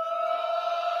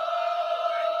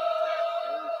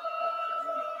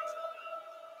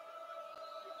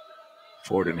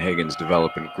 Ford and Higgins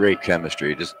developing great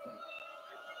chemistry. Just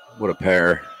what a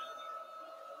pair.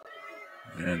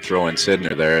 And throw in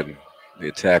Sidner there. And the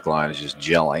attack line is just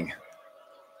gelling.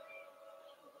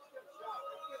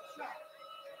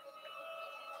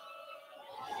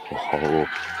 Oh,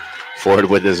 Ford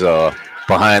with his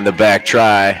behind the back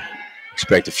try.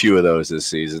 Expect a few of those this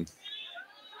season.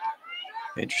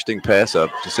 Interesting pass up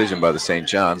decision by the St.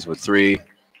 John's with 3,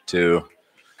 2,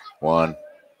 1.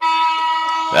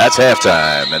 That's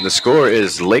halftime, and the score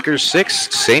is Lakers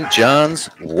 6, St. John's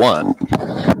 1.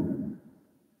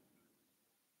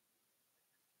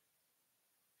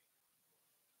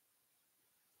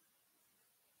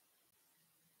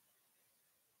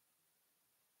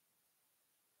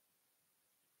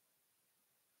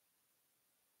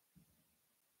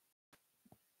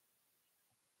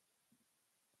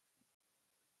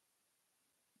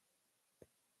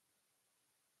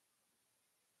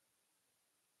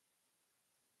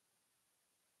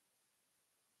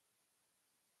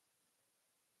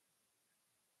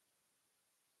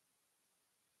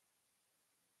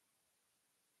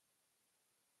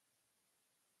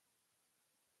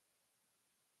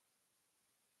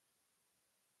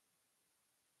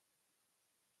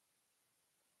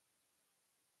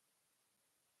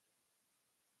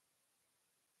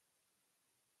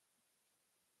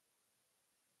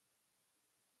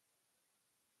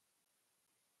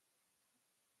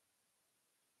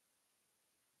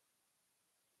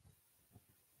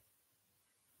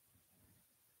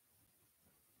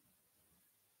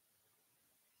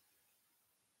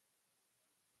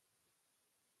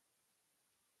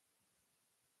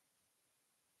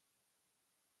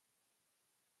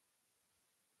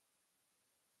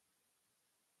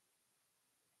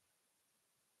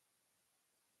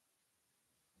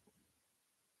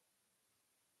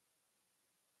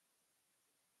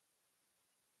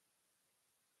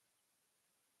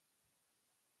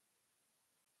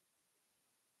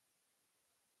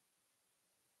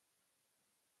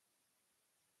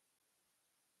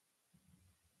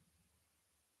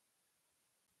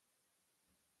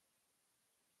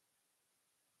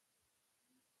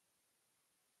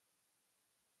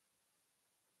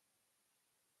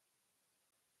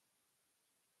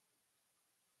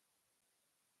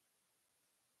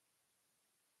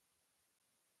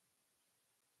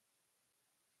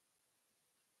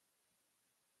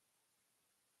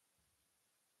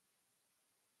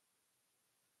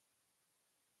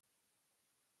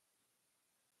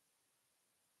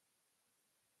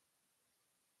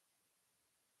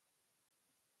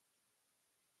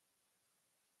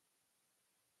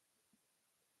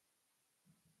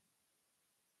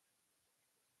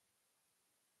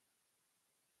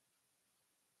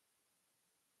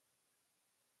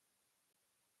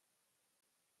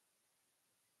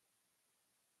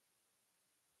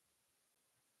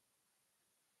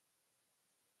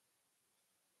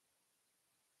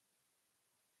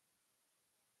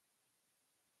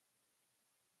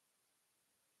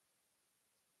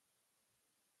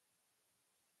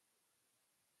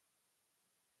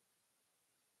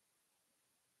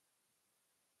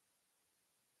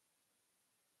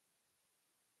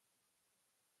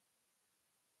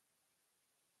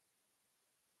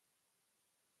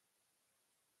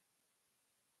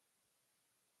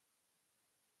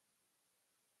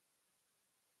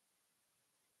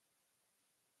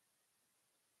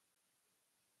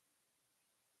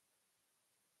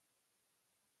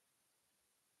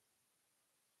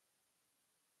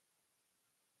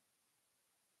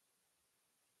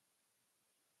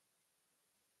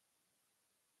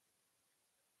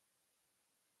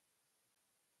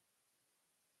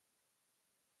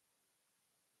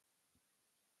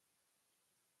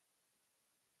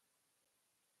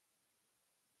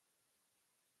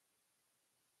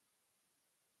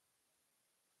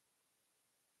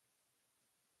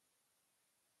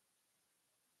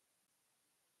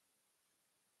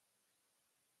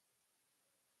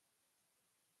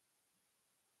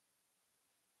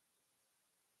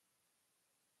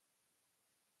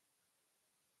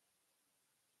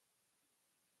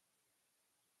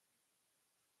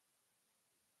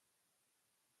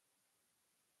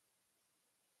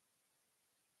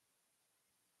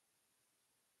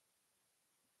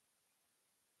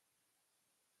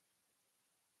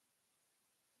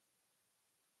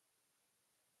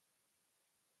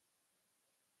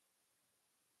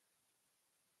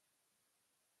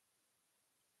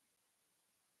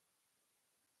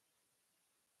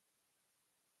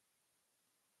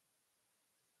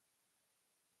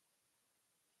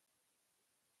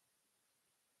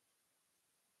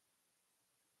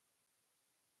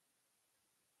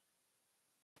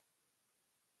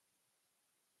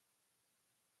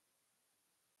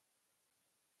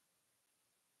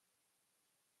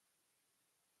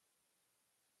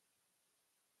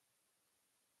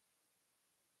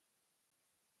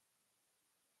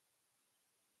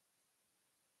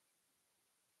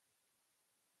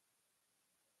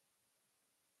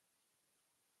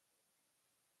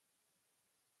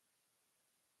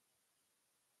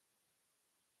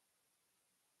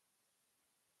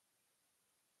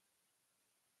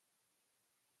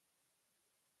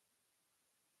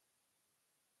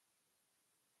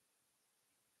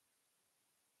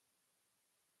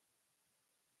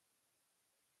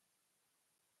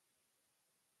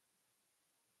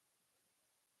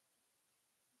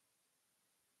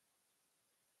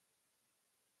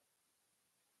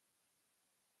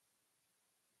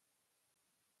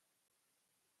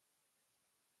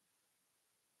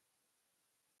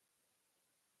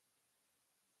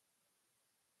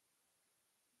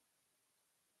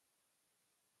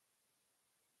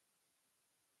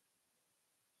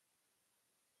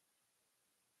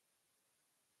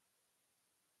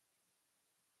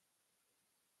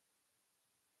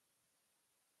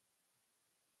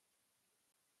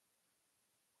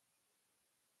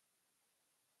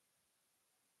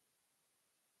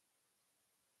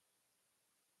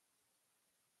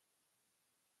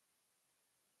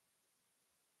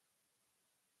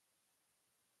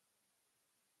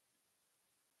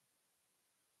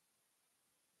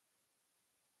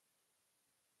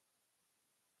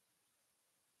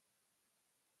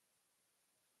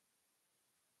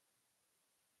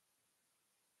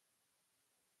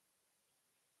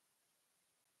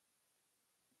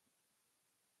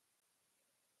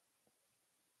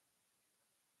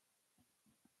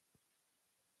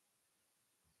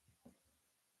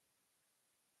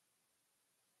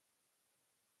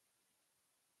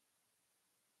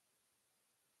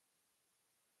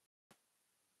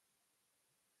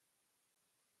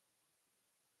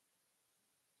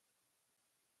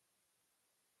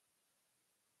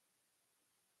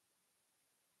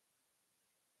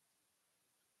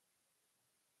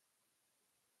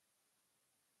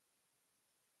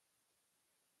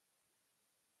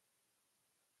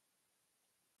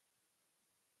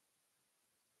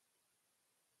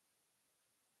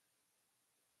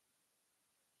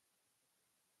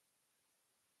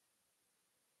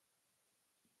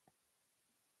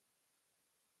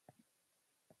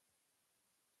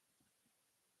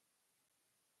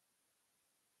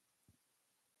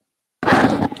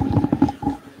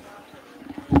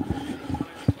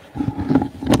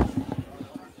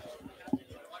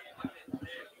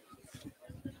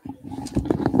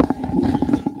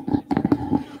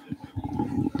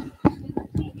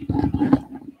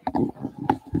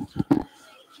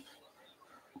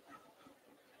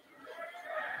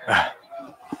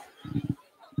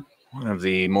 One of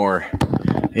the more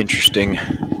interesting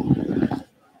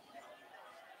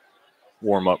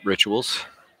warm-up rituals.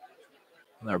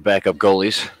 Our backup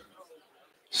goalies,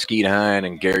 Skeet Hine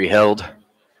and Gary Held,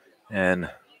 and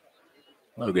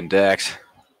Logan Dax.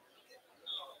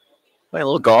 Playing a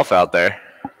little golf out there.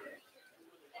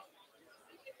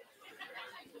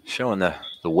 Showing the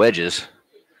wedges.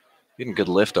 Getting good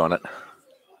lift on it.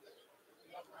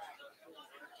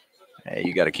 Hey,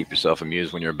 you got to keep yourself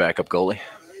amused when you're a backup goalie.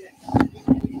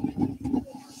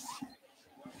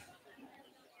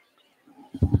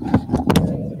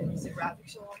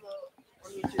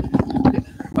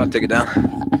 I'll take it down.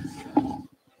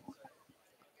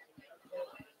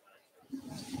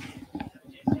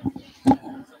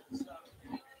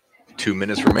 Two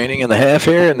minutes remaining in the half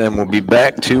here, and then we'll be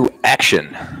back to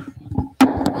action.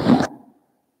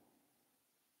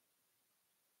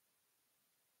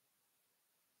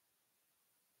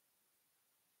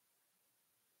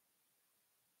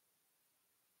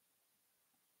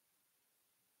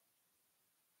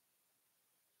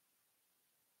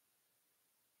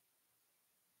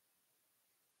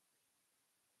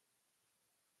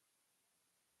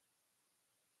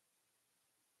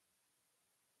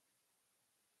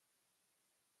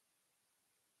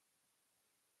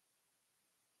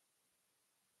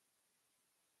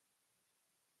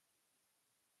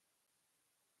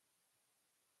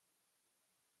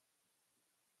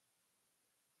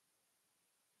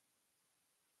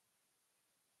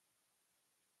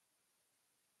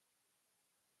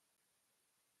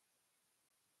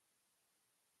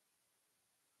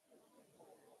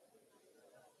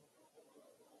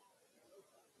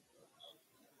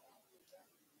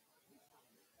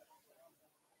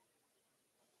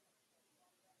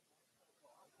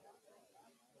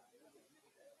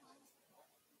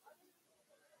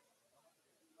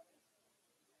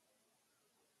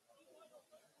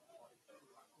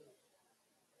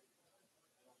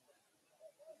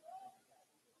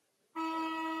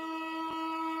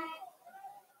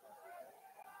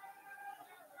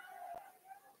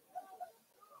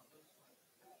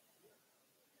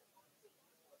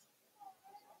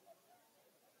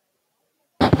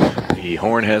 The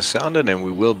horn has sounded, and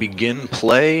we will begin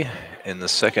play in the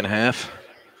second half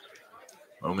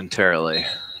momentarily.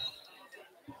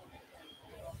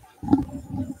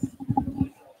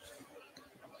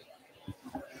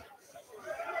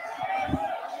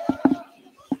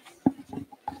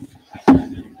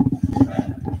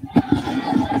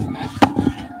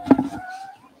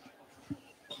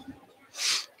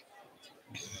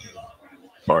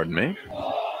 Pardon me.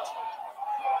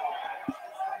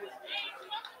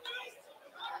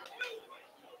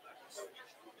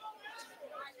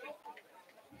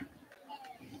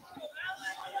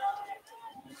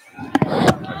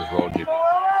 I just rolled you.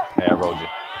 Hey, I rolled you.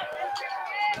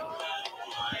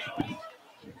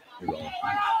 You're rolling.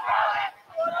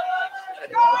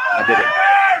 I did it.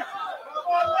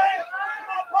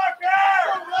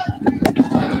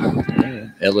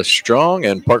 Ellis Strong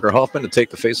and Parker Hoffman to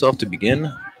take the faceoff to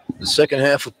begin the second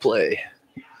half of play.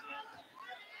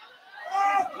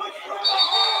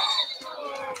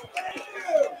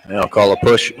 Now I'll call a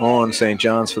push on St.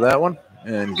 John's for that one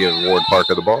and give Ward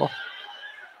Parker the ball.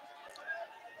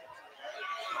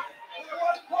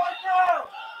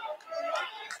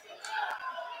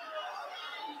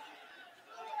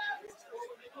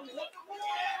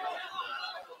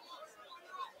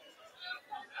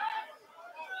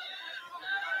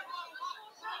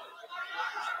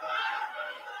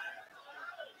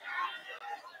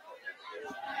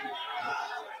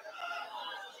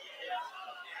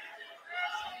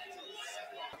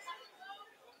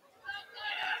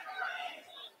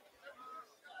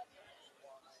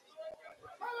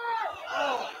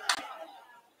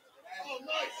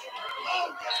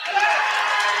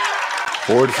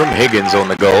 Ford from Higgins on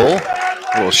the goal.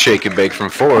 A little shake and bake from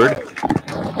Ford.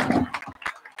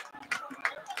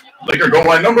 Laker goal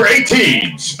line number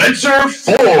 18, Spencer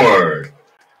Ford.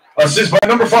 Assist by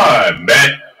number 5,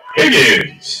 Matt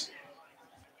Higgins.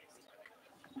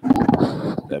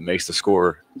 That makes the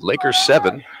score Lakers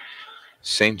 7,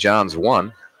 St. John's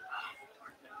 1.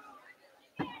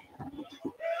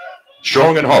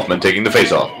 Strong and Hoffman taking the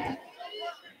faceoff.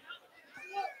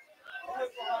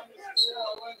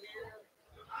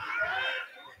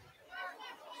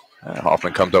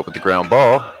 Hoffman comes up with the ground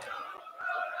ball.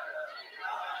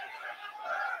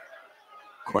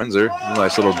 Quenzer,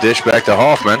 nice little dish back to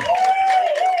Hoffman.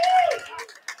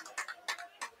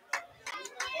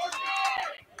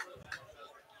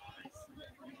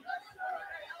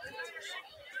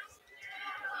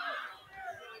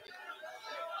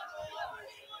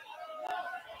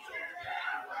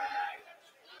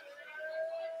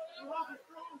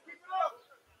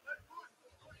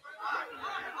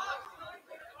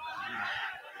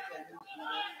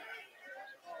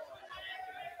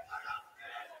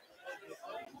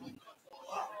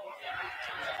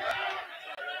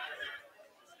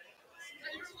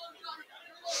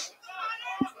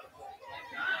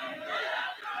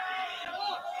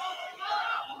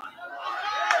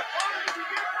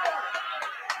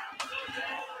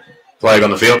 Flag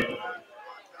on the field.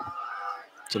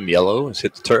 Some yellow has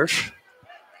hit the turf.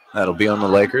 That'll be on the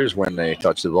Lakers. When they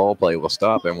touch the ball, play will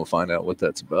stop, and we'll find out what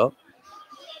that's about.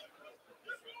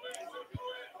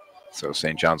 So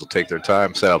St. John's will take their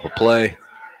time, set up a play,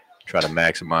 try to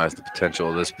maximize the potential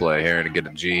of this play here to get a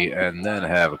G, and then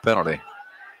have a penalty.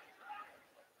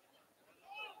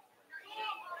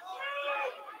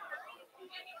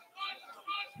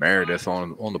 Meredith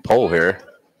on the pole here,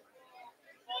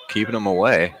 keeping them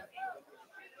away.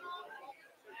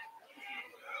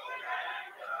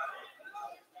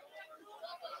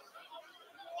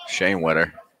 Shane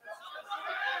Wetter.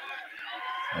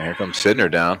 And here comes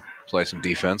Sidner down, play some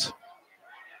defense.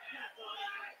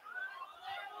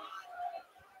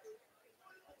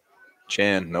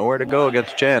 Chan, nowhere to go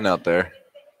against Chan out there.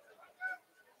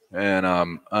 And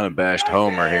unabashed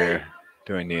Homer here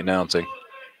doing the announcing.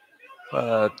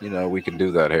 But, you know, we can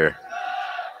do that here.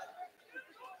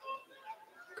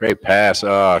 Great pass.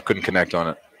 Couldn't connect on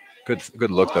it.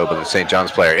 Good look, though, by the St.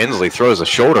 John's player. Inslee throws a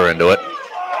shoulder into it.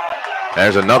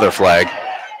 There's another flag.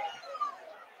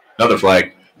 Another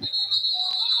flag.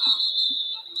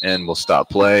 And we'll stop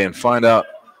play and find out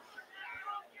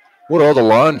what all the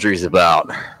laundry's about.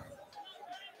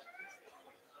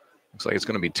 Looks like it's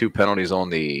going to be 2 penalties on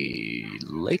the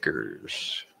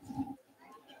Lakers.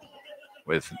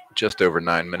 With just over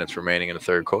 9 minutes remaining in the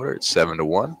third quarter, it's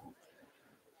 7-1.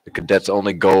 The Cadets'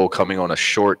 only goal coming on a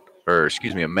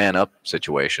man-up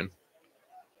situation.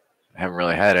 Haven't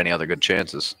really had any other good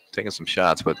chances. Taking some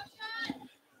shots, but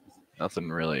nothing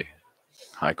really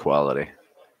high quality.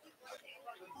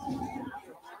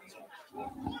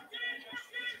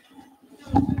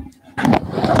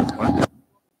 What?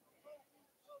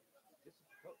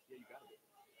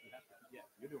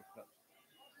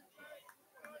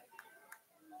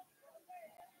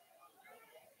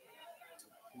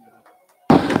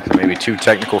 So maybe 2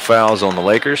 technical fouls on the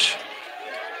Lakers.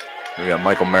 We got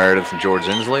Michael Meredith and George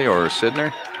Inslee or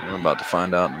Sidner. We're about to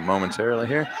find out momentarily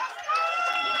here.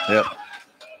 Yep.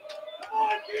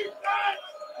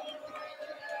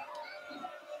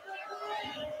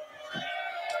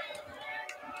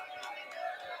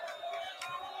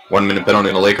 One-minute penalty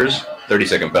on the Lakers.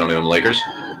 30-second penalty on the Lakers.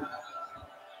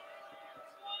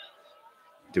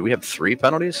 Do we have 3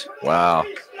 penalties? Wow.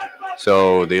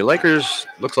 So the Lakers,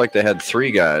 looks like they had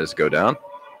 3 guys go down.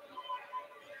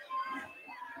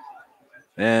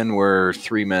 And we're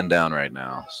 3 men down right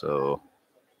now. So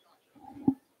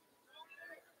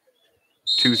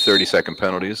 2 30-second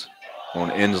penalties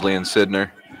on Inslee and Sidner,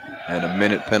 and a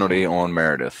minute penalty on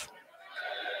Meredith.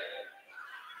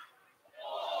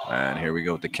 And here we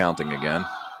go with the counting again.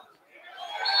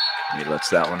 He lets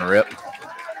that one rip.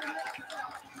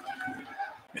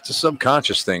 It's a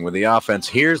subconscious thing with the offense.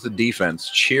 Here's the defense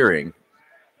cheering,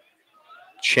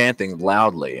 chanting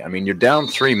loudly. I mean, you're down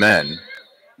 3 men,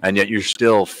 and yet you're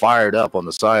still fired up on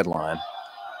the sideline,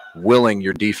 willing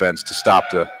your defense to stop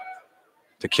to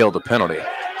kill the penalty.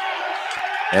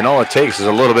 And all it takes is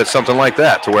a little bit something like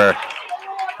that to where,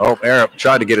 Arup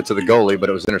tried to get it to the goalie, but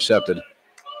it was intercepted.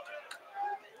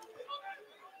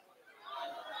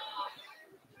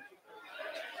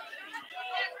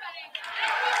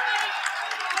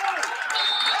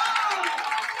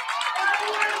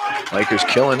 Lakers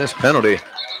killing this penalty.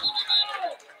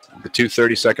 The 2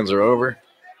 30 seconds are over.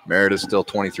 Meredith still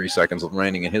 23 seconds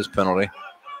remaining in his penalty.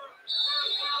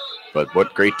 But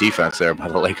what great defense there by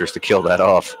the Lakers to kill that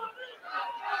off.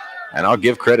 And I'll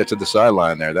give credit to the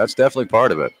sideline there. That's definitely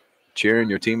part of it. Cheering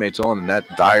your teammates on in that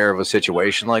dire of a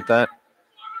situation like that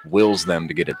wills them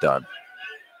to get it done.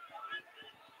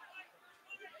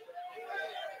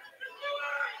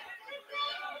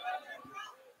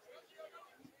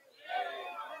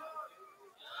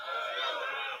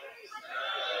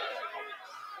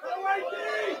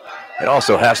 It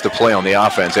also has to play on the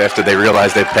offense after they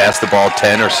realize they passed the ball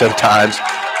 10 or so times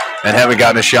and haven't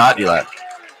gotten a shot yet.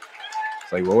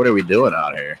 It's like, well, what are we doing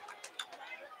out here?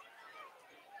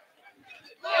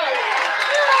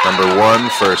 Number 1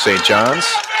 for St. John's.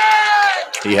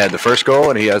 He had the first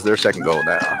goal, and he has their second goal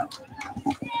now.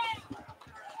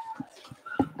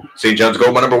 St. John's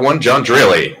goal by number 1, John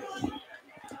Draley.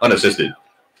 Unassisted.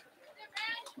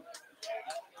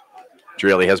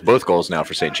 Draley has both goals now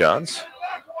for St. John's.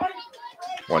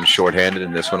 One shorthanded,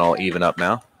 and this one all even up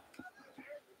now.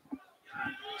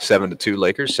 7-2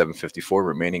 Lakers, 7:54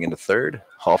 remaining in the third.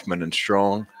 Hoffman and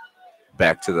Strong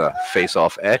back to the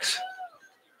face-off X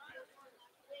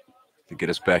to get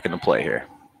us back into play here.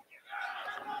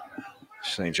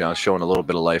 St. John's showing a little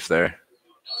bit of life there.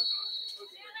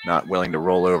 Not willing to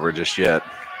roll over just yet.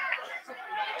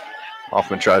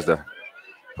 Hoffman tries to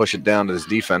push it down to his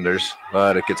defenders,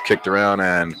 but it gets kicked around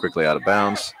and quickly out of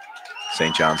bounds.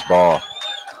 St. John's ball.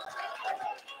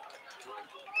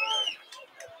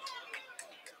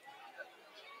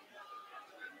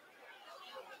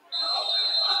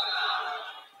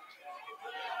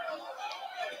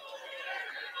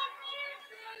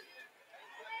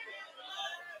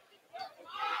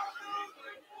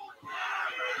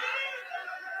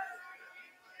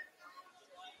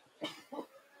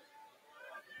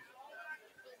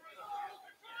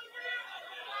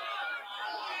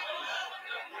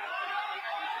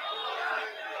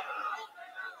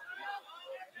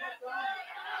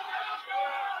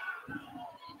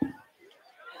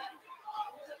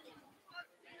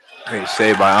 Great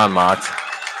save by Onmont.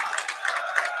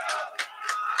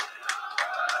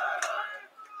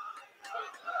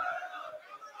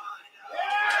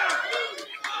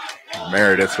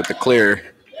 Meredith with the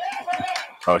clear.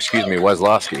 Oh, excuse me,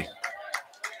 Weslowski.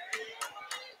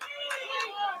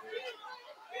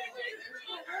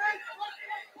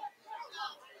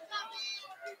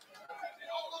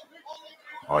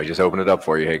 Oh, he just opened it up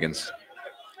for you, Higgins.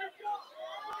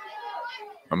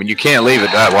 I mean, you can't leave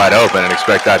it that wide open and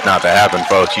expect that not to happen,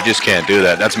 folks. You just can't do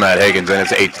that. That's Matt Higgins, and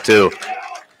it's 8-2.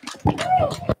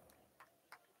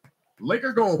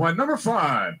 Laker goal by number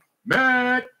 5,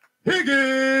 Matt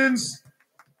Higgins.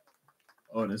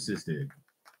 Unassisted.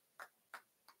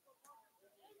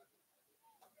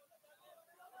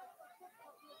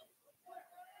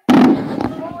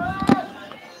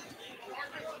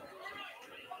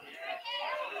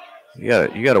 You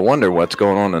got to wonder what's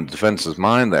going on in the defense's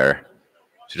mind there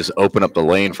to just open up the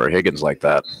lane for Higgins like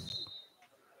that.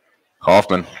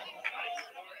 Hoffman,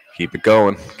 keep it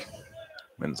going.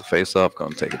 Wins the face-off.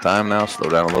 Going to take a time now. Slow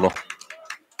down a little.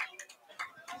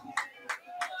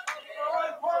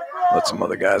 Let some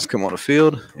other guys come on the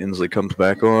field. Inslee comes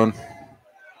back on.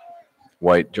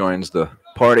 White joins the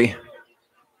party.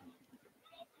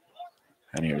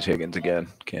 And here's Higgins again,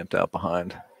 camped out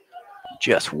behind.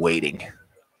 Just waiting.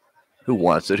 Who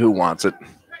wants it? Who wants it?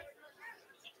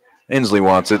 Inslee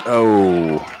wants it.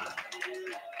 Oh,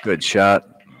 good shot.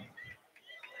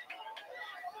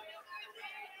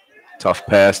 Tough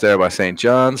pass there by St.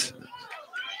 John's.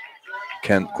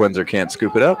 Quinzer can't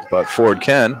scoop it up, but Ford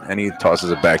can, and he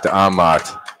tosses it back to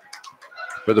Amat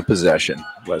for the possession.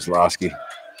 Weslowski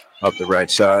up the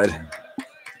right side.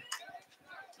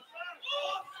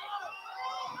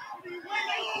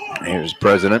 Here's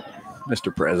President,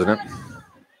 Mr. President.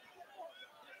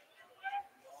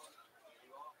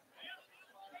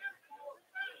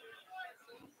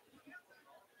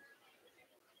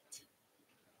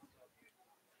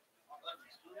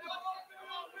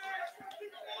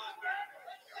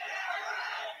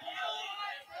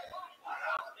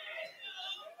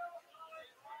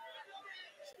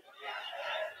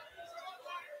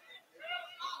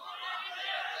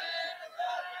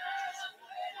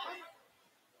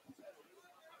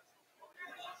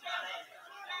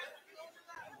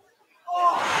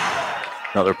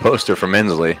 Another poster from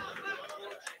Inslee.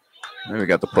 We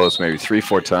got the post maybe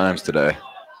 3-4 times today,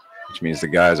 which means the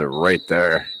guys are right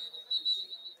there.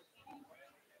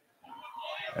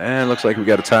 And looks like we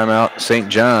got a timeout. St.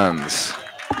 John's.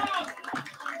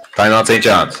 Timeout, St.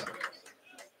 John's.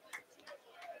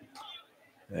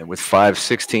 And with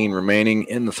 5:16 remaining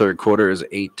in the third quarter is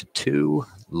 8-2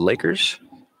 Lakers.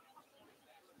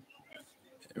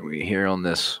 And we here on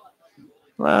this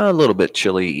a little bit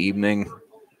chilly evening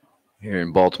here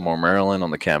in Baltimore, Maryland, on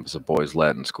the campus of Boys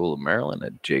Latin School of Maryland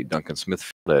at J. Duncan Smith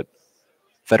Field at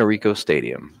Federico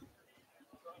Stadium.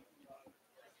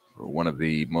 One of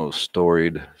the most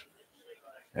storied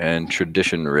and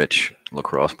tradition-rich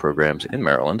lacrosse programs in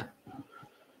Maryland.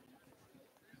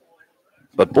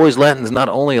 But Boys Latin is not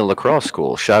only a lacrosse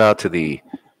school. Shout out to the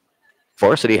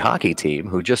varsity hockey team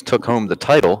who just took home the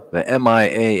title, the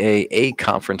MIAA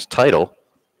conference title.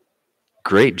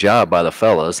 Great job by the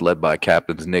fellas, led by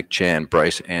captains Nick Chan,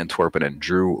 Bryce Antwerpen, and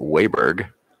Drew Wayberg.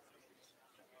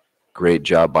 Great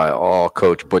job by all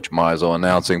Coach Butch Meisel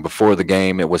announcing before the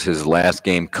game it was his last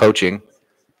game coaching.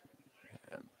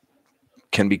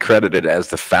 Can be credited as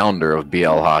the founder of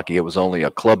BL Hockey. It was only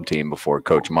a club team before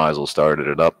Coach Meisel started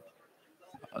it up.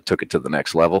 Took it to the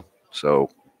next level. So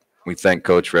we thank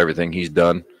Coach for everything he's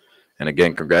done. And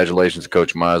again, congratulations to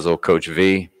Coach Meisel, Coach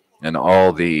V, and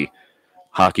all the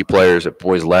hockey players at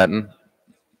Boys Latin.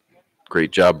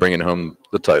 Great job bringing home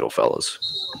the title, fellas.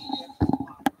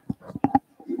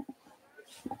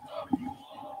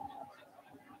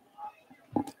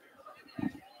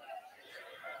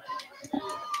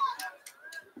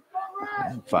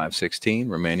 .5:16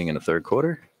 remaining in the third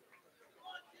quarter.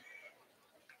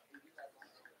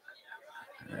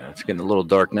 It's getting a little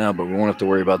dark now, but we won't have to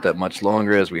worry about that much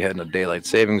longer as we head into daylight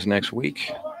savings next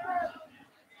week.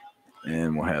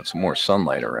 And we'll have some more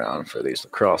sunlight around for these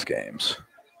lacrosse games.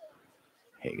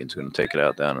 Hagen's going to take it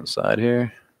out down inside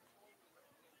here.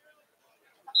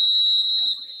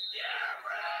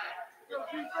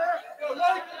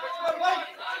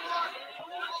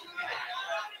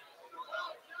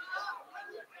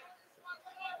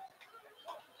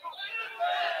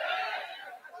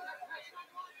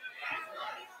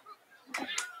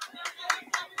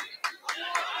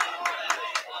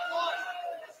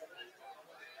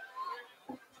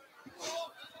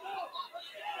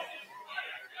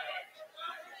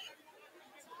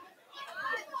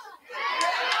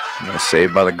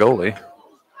 Saved by the goalie.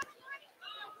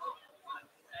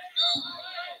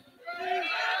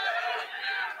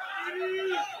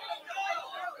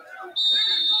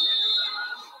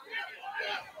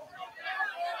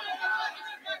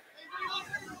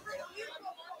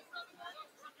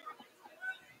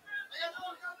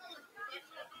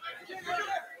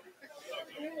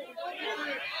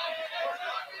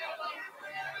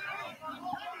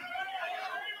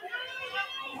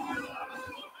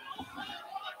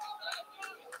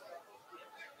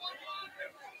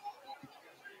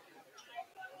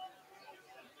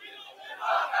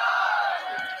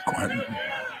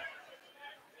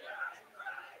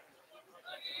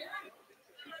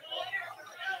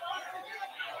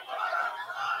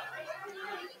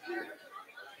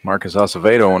 Marcus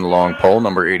Acevedo on the long pole,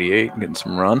 number 88, getting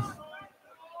some run.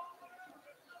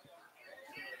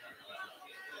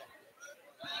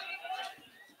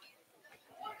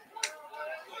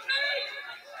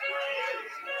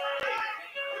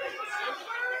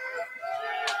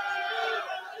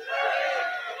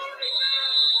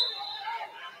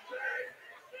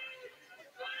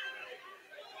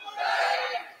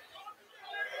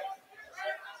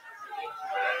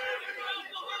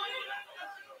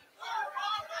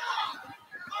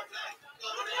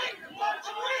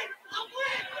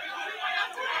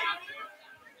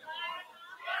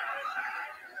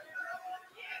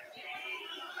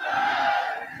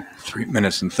 Three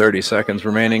minutes and 30 seconds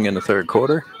remaining in the third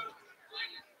quarter.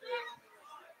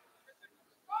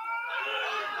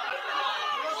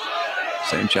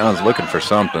 St. John's looking for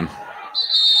something.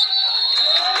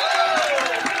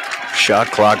 Shot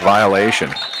clock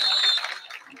violation.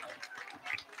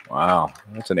 Wow,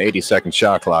 that's an 80-second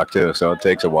shot clock too, so it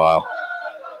takes a while.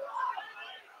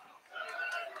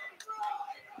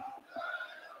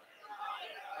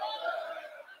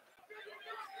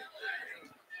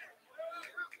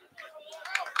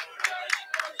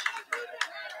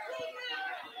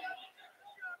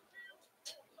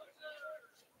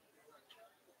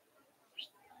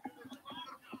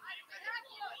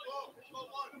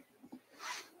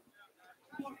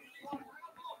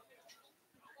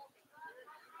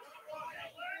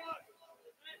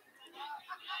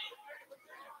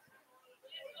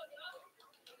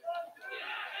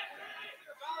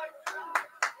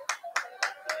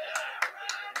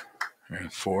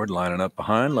 Ford lining up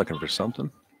behind, looking for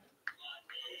something.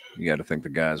 You got to think the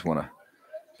guys want to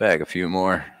bag a few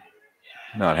more.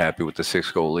 Not happy with the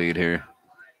 6-goal lead here.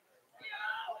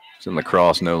 It's in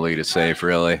lacrosse, no lead is safe,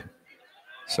 really.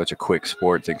 Such a quick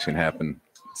sport, things can happen in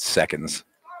seconds.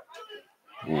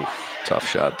 Ooh, tough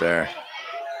shot there.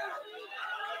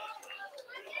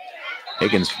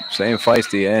 Higgins staying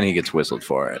feisty, and he gets whistled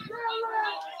for it.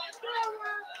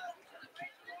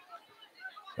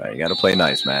 You got to play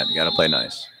nice, Matt. You got to play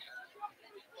nice.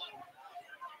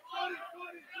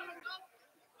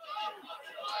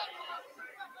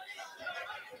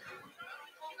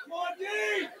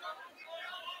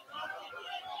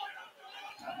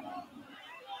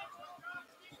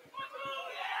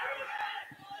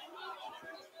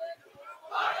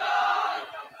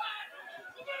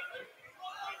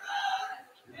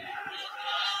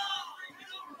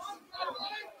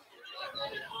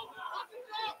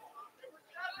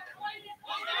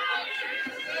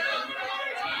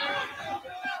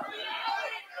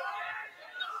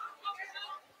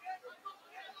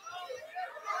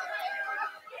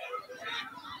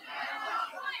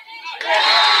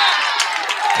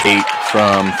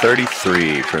 From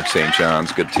 33 for St.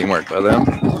 John's. Good teamwork by them.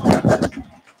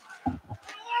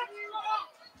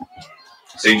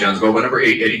 St. John's goal by number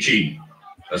 8, Eddie Chi.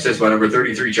 Assist by number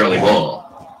 33, Charlie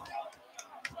Ball.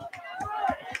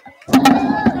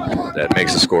 That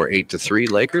makes the score 8-3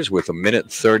 Lakers with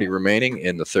 1:30 remaining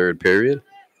in the third period.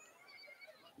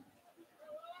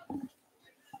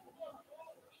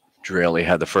 Draley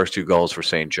had the first 2 goals for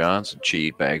St. John's.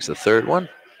 Chi bags the third one.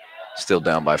 Still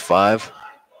down by 5.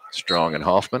 Strong and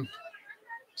Hoffman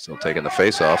still taking the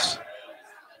faceoffs.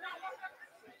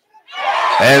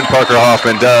 And Parker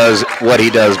Hoffman does what he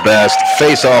does best.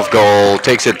 Face-off goal,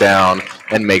 takes it down,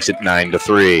 and makes it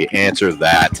 9-3. Answer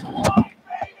that.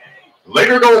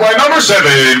 Laker goal by number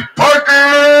 7, Parker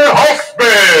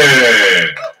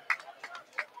Hoffman.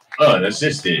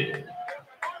 Unassisted.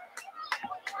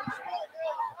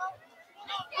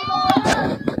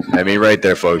 I mean, right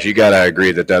there, folks, you got to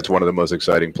agree that that's one of the most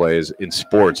exciting plays in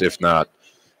sports, if not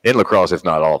in lacrosse, if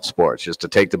not all of sports. Just to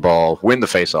take the ball, win the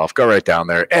faceoff, go right down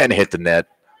there, and hit the net.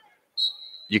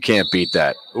 You can't beat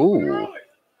that. Ooh.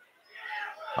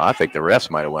 I think the refs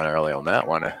might have went early on that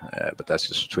one, but that's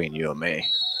just between you and me.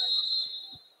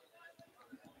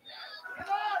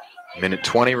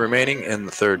 1:20 remaining in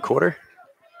the third quarter.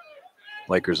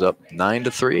 Lakers up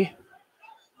 9-3.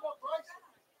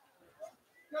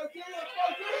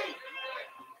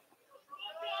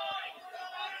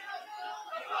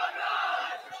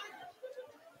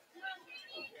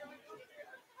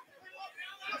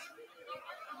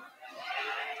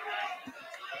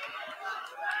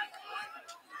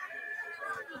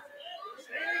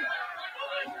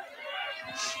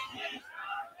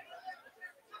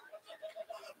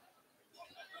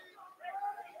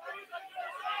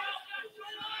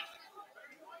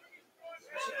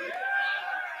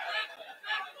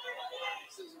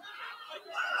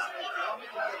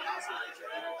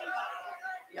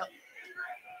 Yep.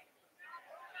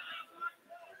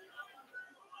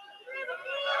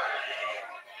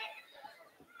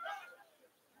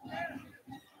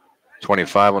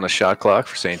 25 on the shot clock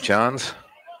for St. John's.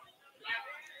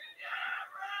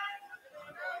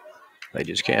 They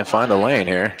just can't find a lane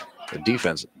here. The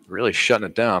defense really shutting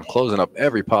it down, closing up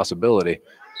every possibility,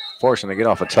 forcing them to get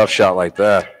off a tough shot like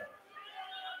that,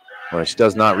 which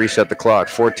does not reset the clock.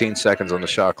 14 seconds on the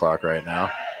shot clock right now.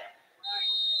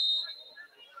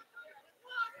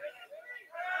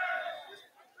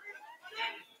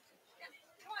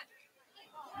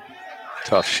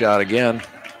 Tough shot again.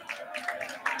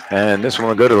 And this one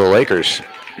will go to the Lakers.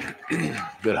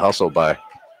 Good hustle by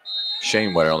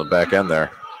Shane Wetter on the back end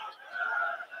there.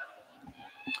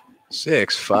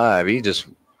 6-5. He just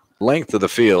length of the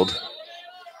field.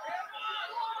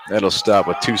 That'll stop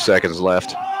with 2 seconds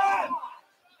left.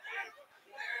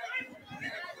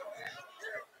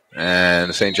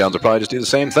 And St. John's will probably just do the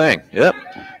same thing. Yep.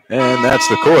 And that's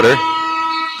the quarter.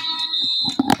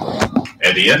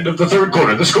 At the end of the third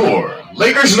quarter, the score,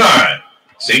 Lakers 9,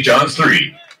 St. John's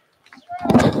 3.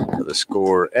 The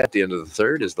score at the end of the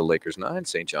third is the Lakers 9,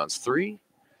 St. John's 3.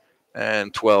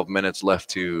 And 12 minutes left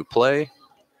to play.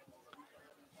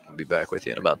 I'll be back with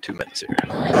you in about 2 minutes here.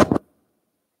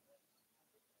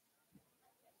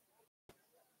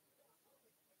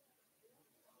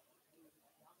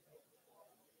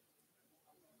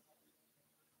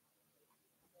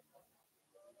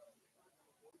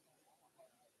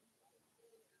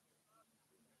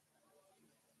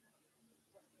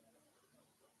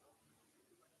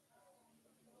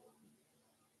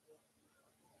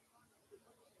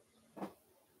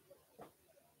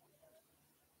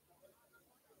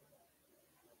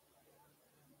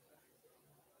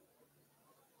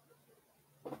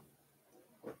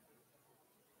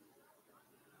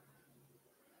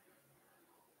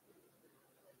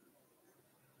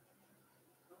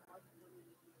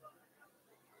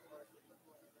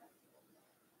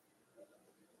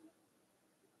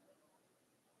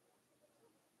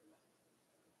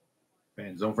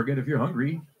 Fans, don't forget, if you're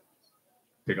hungry,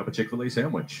 pick up a Chick-fil-A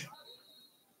sandwich.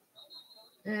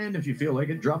 And if you feel like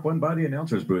it, drop one by the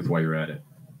announcer's booth while you're at it.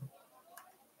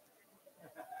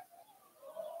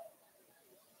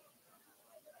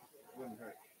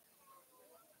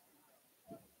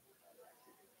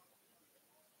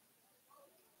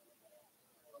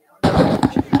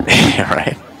 All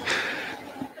right.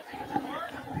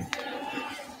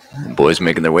 Boys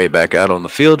making their way back out on the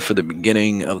field for the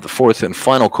beginning of the fourth and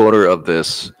final quarter of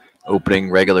this opening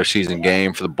regular season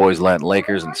game for the Boys Latin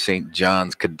Lakers and St.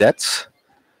 John's Cadets.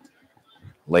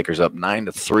 Lakers up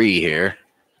 9-3 here.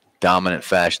 Dominant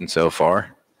fashion so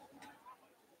far.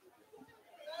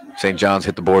 St. John's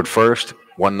hit the board first,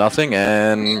 1-0,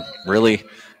 and really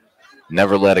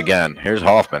never led again. Here's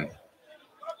Hoffman.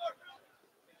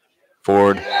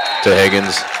 Ford to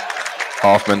Higgins.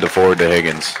 Hoffman to Ford to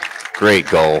Higgins. Great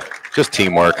goal. Just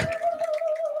teamwork.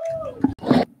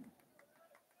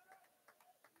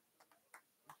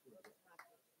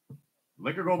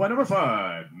 Laker goal by number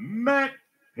 5, Matt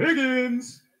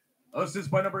Higgins. Assist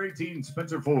by number 18,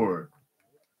 Spencer Ford.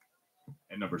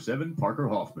 And number 7, Parker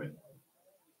Hoffman.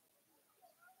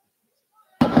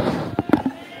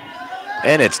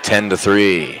 And it's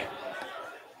 10-3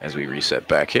 as we reset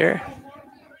back here.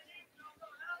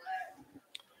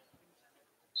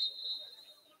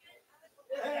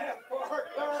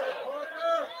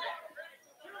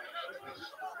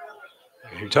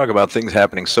 You talk about things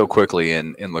happening so quickly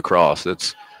in lacrosse.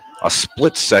 It's a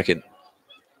split second.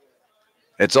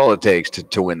 It's all it takes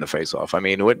to win the faceoff. I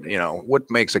mean, what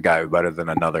makes a guy better than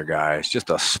another guy? It's just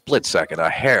a split second,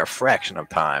 a fraction of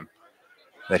time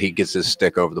that he gets his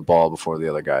stick over the ball before the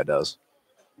other guy does.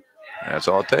 And that's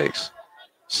all it takes.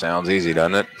 Sounds easy,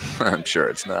 doesn't it? I'm sure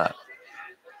it's not.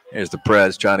 Here's the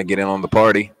Prez trying to get in on the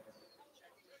party.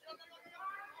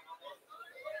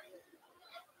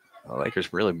 The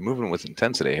Lakers really moving with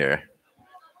intensity here.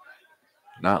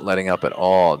 Not letting up at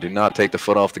all. Do not take the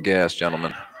foot off the gas,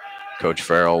 gentlemen. Coach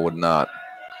Farrell would not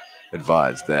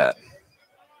advise that.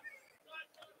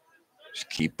 Just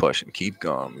keep pushing, keep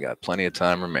going. We got plenty of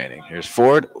time remaining. Here's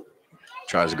Ford.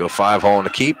 Tries to go 5-hole in the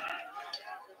keep.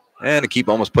 And the keep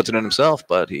almost puts it in himself,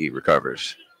 but he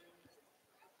recovers.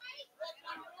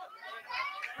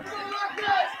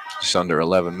 Just under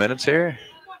 11 minutes here.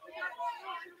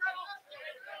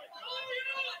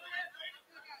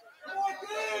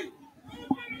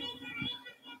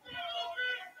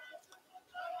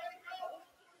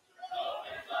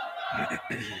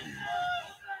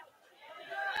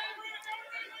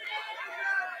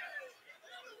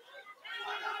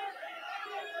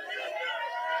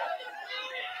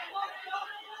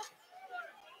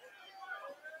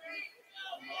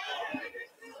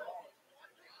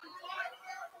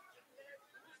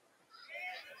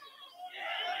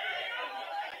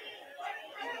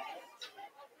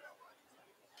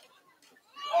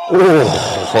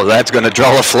 Oh, that's going to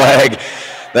draw a flag.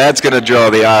 That's going to draw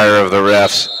the ire of the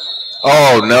refs.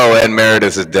 Oh no, and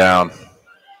Meredith is down.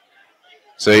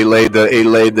 So he laid the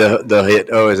hit.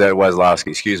 Oh, is that Weslowski?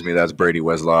 Excuse me, that's Brady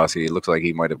Weslowski. It looks like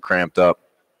he might have cramped up.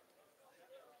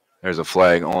 There's a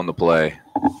flag on the play.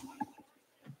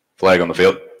 Flag on the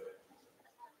field.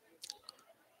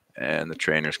 And the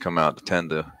trainers come out to tend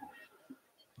to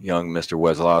young Mr.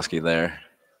 Weslowski there.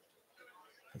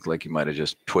 Looks like he might have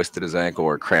just twisted his ankle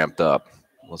or cramped up.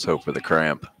 Let's hope for the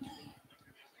cramp.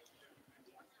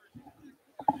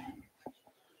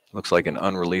 Looks like an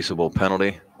unreleasable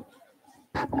penalty.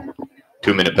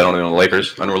 2-minute penalty on the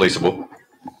Lakers. Unreleasable.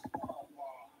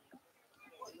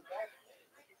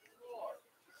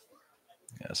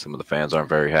 Yeah, some of the fans aren't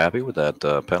very happy with that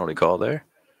penalty call there.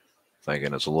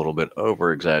 Thinking it's a little bit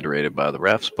over-exaggerated by the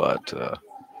refs, but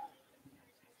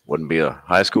wouldn't be a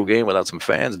high school game without some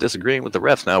fans disagreeing with the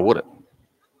refs now, would it?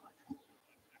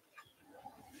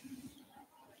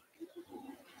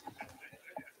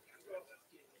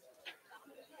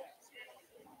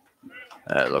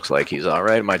 It looks like he's all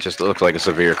right. Might just look like a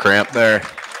severe cramp there.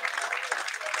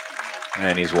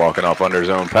 And he's walking off under his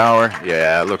own power.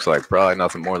 Yeah, it looks like probably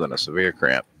nothing more than a severe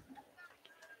cramp.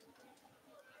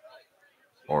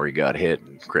 Or he got hit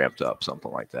and cramped up,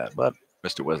 something like that. But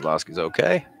Mr. Weslowski's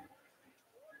okay.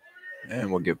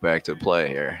 And we'll get back to play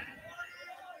here.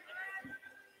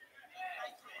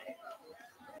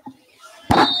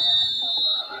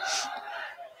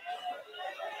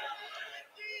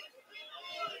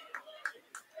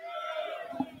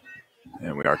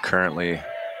 And we are currently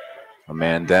a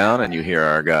man down, and you hear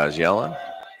our guys yelling.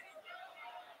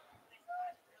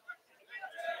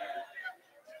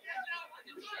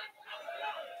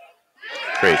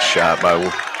 Great shot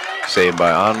saved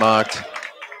by Onmacht.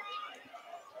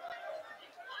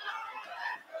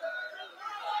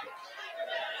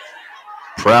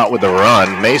 Prout with the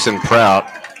run. Mason Prout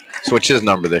switched his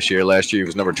number this year. Last year he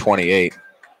was number 28.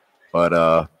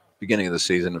 But beginning of the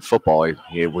season in football,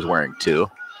 he was wearing 2.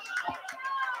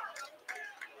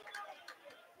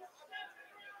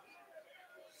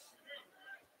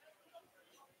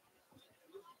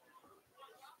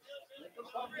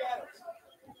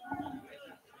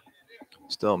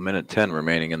 Still 1:10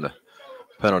 remaining in the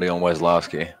penalty on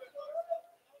Weslowski.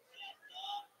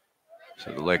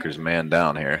 So the Lakers man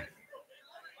down here.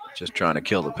 Just trying to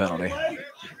kill the penalty.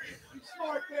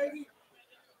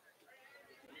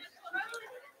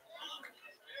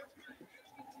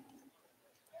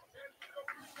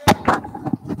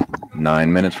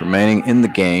 Nine minutes remaining in the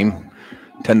game.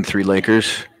 10-3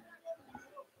 Lakers.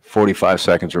 45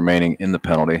 seconds remaining in the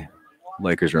penalty.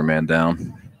 Lakers are man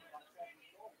down.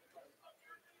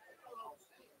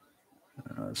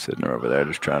 Sidner over there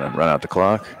just trying to run out the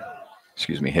clock.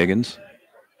 Excuse me, Higgins.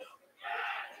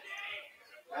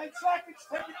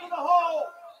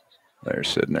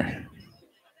 There's Sidner.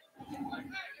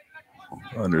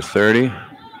 Under 30.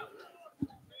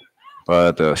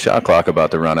 But the shot clock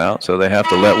about to run out, so they have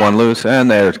to let one loose, and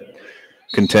they're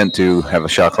content to have a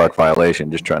shot clock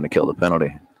violation, just trying to kill the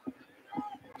penalty.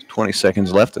 20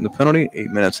 seconds left in the penalty,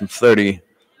 8 minutes and 30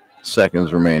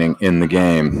 seconds remaining in the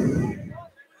game.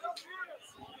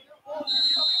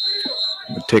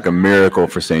 It would take a miracle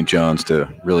for St. John's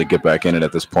to really get back in it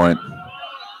at this point.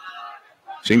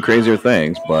 Seen crazier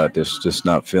things, but it's just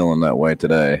not feeling that way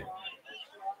today.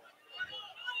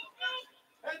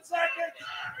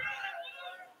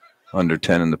 Under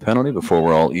 10 in the penalty before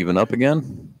we're all even up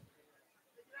again.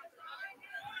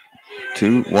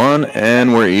 2-1,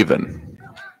 and we're even.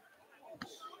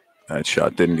 That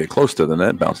shot didn't get close to the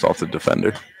net, bounced off the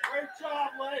defender.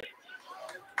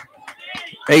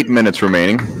 8 minutes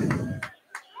remaining.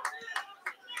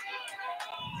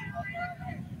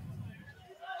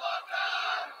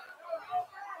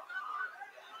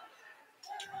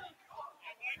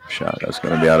 Shot that's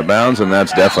going to be out of bounds, and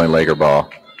that's definitely Laker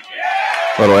ball.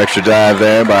 Little extra dive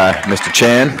there by Mr.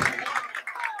 Chan.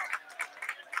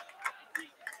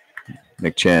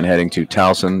 Nick Chan heading to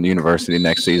Towson University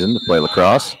next season to play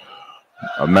lacrosse.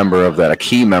 A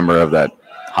key member of that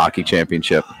hockey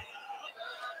championship.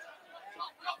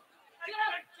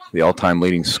 The all-time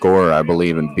leading scorer, I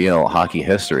believe, in BL hockey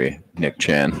history, Nick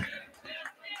Chan.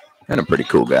 And a pretty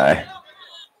cool guy.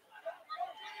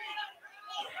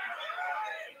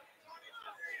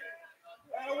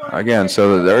 Again,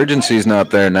 so the urgency's not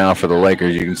there now for the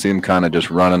Lakers. You can see them kind of just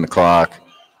running the clock,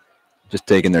 just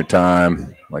taking their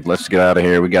time. Like, let's get out of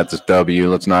here. We got this W.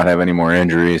 Let's not have any more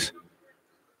injuries.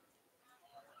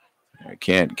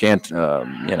 Game's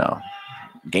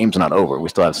not over. We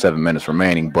still have 7 minutes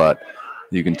remaining, but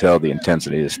you can tell the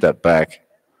intensity is stepped back.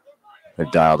 They've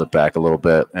dialed it back a little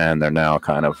bit, and they're now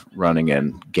kind of running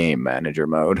in game manager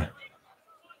mode.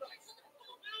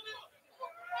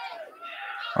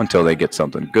 Until they get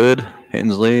something good.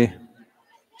 Hensley.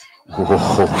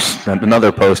 Whoa,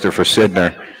 another poster for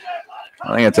Sidner.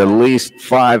 I think it's at least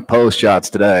 5 post shots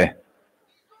today.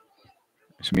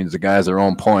 Which means the guys are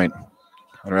on point.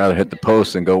 I'd rather hit the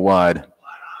post than go wide.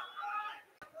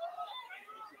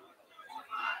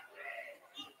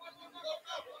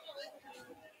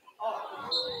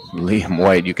 Liam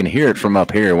White, you can hear it from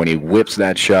up here when he whips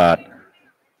that shot.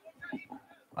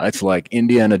 It's like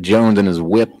Indiana Jones and his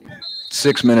whip.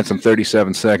 6 minutes and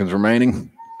 37 seconds remaining.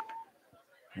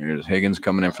 Here's Higgins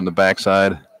coming in from the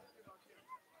backside.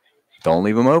 Don't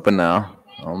leave him open now.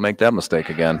 Don't make that mistake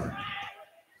again.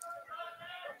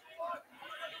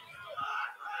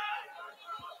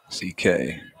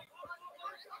 CK.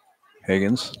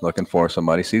 Higgins looking for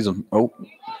somebody. Sees him. Oh,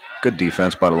 good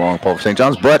defense by the long pole for St.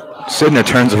 John's. But Sidner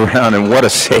turns around, and what a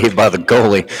save by the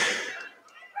goalie.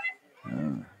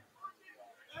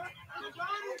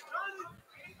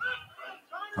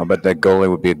 I'll bet that goalie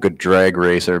would be a good drag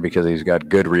racer because he's got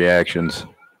good reactions.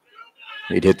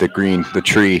 He'd hit the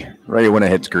tree right when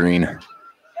it hits green.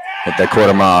 Hit that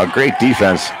quarter mile. Great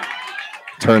defense.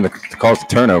 Calls the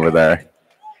turnover there.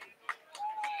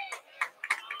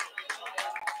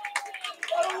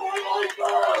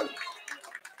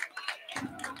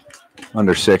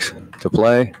 Under 6 to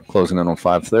play. Closing in on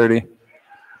 5:30.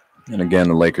 And again,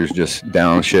 the Lakers just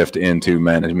downshift into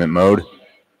management mode.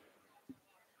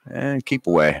 And keep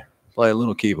away. Play a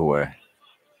little keep away.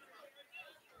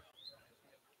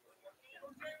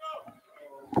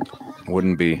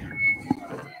 Wouldn't be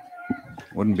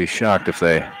shocked if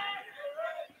they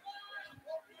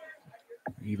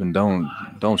even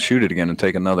don't shoot it again and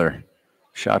take another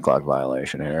shot clock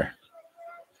violation here.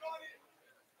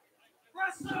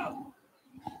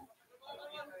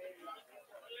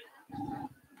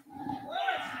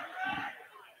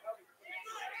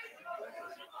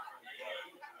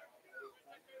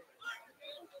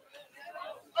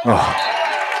 Oh,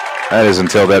 that is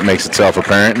until that makes itself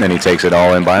apparent, and then he takes it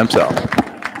all in by himself.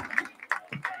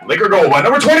 Laker goal by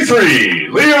number 23,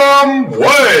 Liam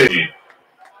White.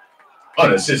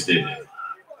 Unassisted.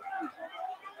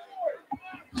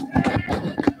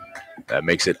 That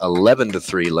makes it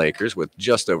 11-3 Lakers with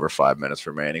just over 5 minutes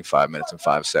remaining. 5 minutes and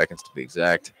 5 seconds to be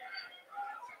exact.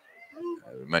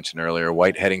 As we mentioned earlier,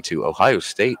 White heading to Ohio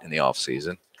State in the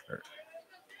offseason,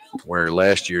 where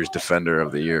last year's Defender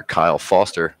of the Year, Kyle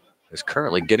Foster, is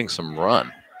currently getting some run.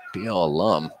 BL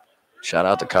alum. Shout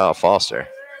out to Kyle Foster.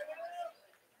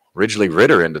 Ridgely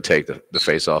Ritter in to take the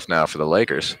face-off now for the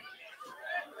Lakers.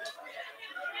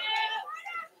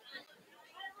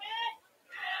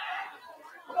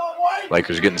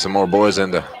 Lakers getting some more boys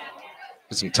into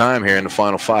some time here in the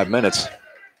final 5 minutes.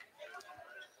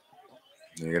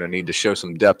 You're going to need to show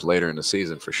some depth later in the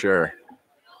season for sure.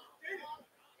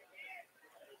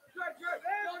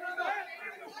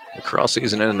 The lacrosse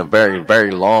season isn't a very, very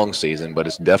long season, but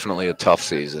it's definitely a tough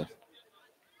season.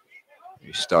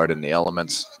 You start in the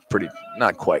elements, pretty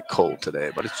not quite cold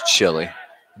today, but it's chilly.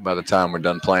 By the time we're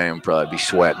done playing, we'll probably be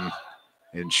sweating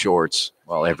in shorts.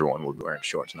 Well, everyone will be wearing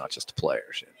shorts, not just the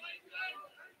players.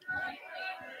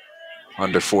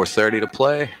 Under 4:30 to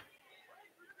play.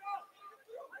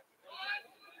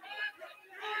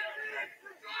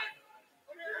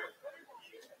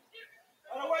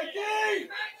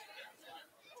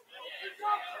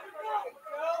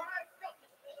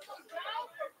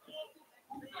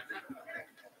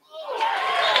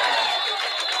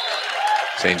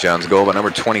 St. John's goal by number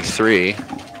 23.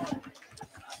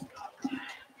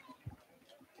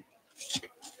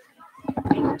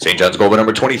 St. John's goal by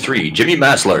number 23, Jimmy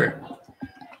Massler.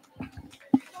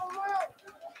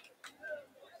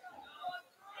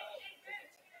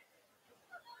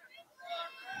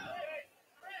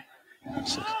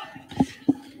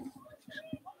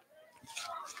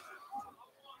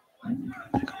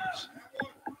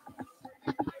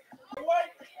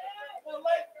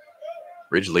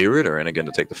 Ridge Learwood are in again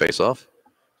to take the face-off,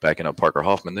 backing up Parker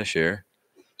Hoffman this year.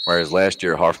 Whereas last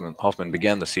year, Hoffman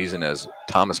began the season as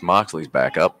Thomas Moxley's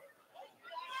backup.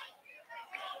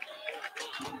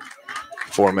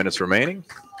 4 minutes remaining.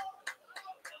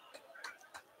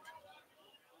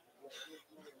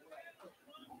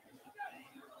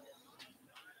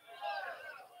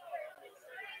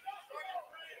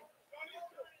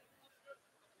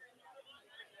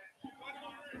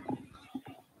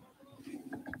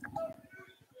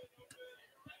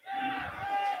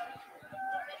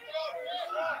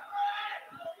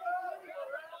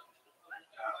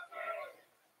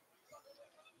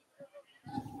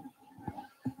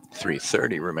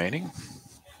 .330 remaining.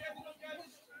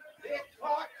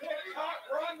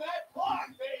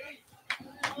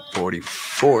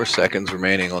 44 seconds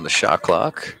remaining on the shot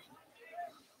clock.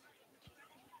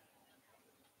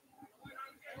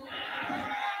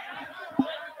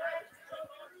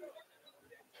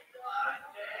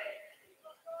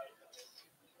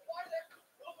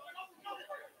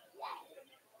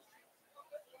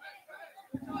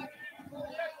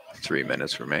 Three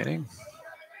minutes remaining.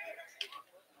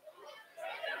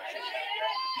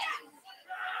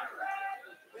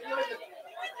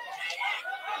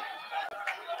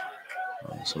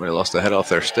 Somebody lost the head off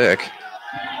their stick.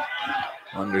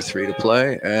 Under 3 to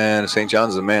play, and St.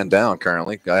 John's is a man down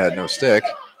currently. Guy had no stick.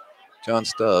 John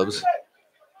Stubbs.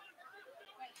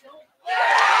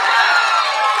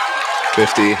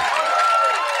 50.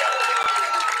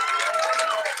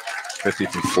 50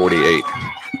 from 48.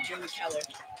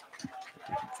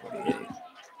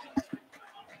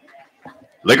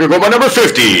 Laker goal by number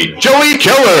 50, Joey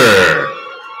Keller.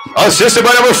 Assisted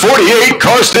by number 48,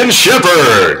 Karsten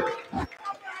Shepard.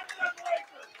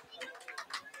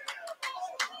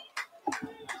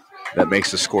 That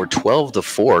makes the score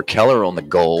 12-4. Keller on the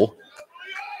goal.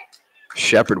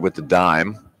 Shepard with the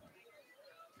dime.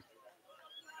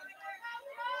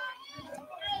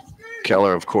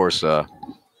 Keller, of course. And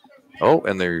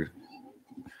the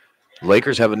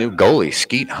Lakers have a new goalie.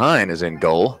 Skeet Hine is in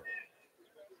goal.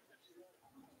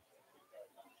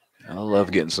 I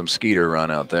love getting some Skeeter run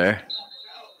out there.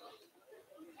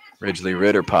 Ridgely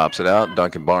Ritter pops it out.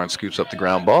 Duncan Barnes scoops up the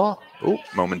ground ball. Oh,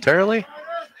 momentarily.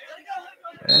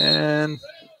 And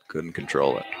couldn't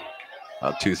control it.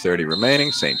 About 2:30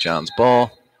 remaining. St. John's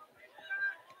ball.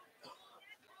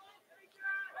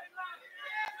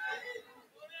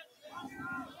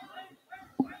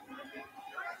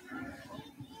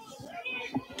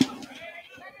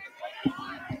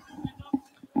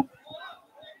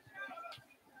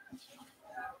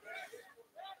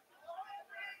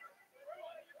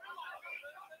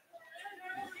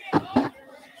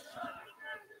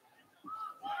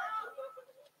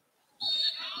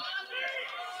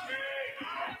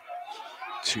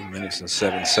 Two minutes and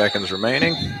 7 seconds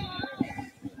remaining.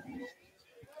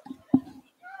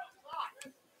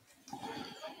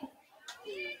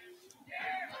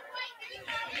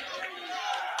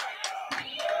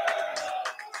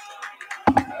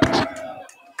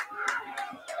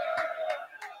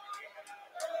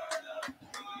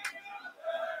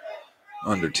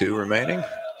 Under 2 remaining.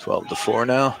 12-4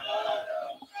 now.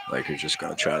 Lakers just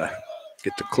going to try to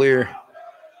get the clear.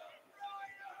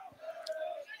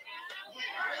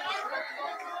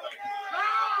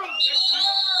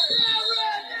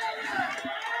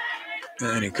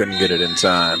 And he couldn't get it in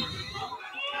time.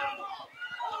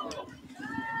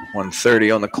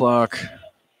 1:30 on the clock.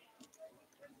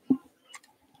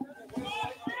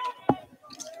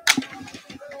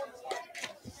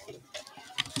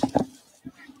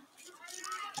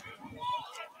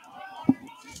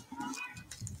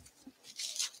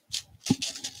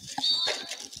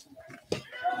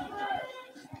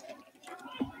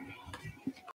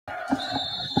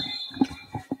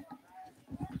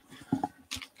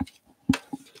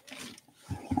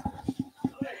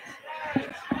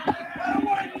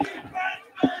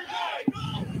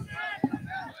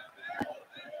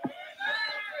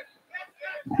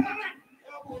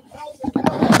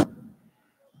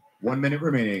 1 minute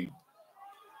remaining.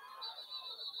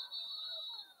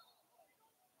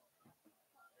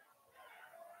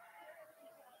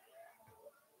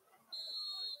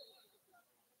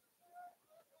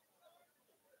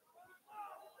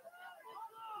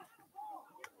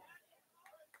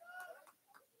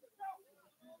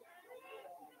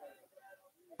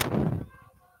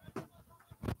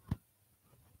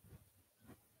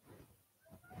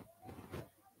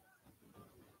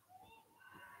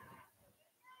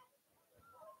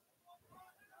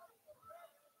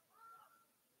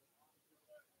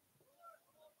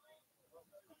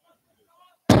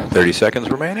 Thirty seconds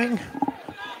remaining.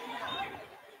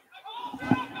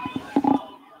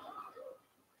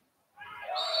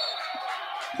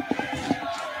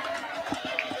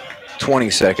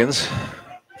 $20 seconds.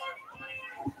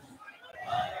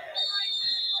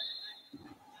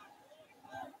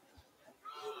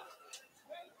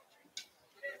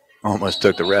 Almost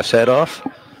took the ref's head off.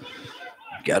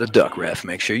 Got to duck, ref.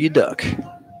 Make sure you duck.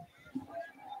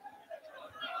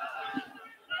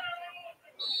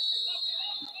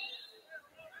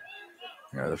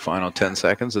 Here are the final 10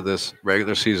 seconds of this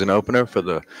regular season opener for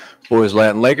the Boys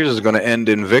Latin Lakers is going to end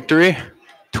in victory.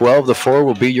 12-4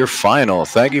 will be your final.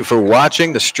 Thank you for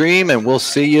watching the stream, and we'll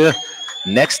see you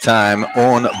next time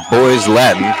on Boys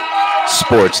Latin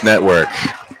Sports Network.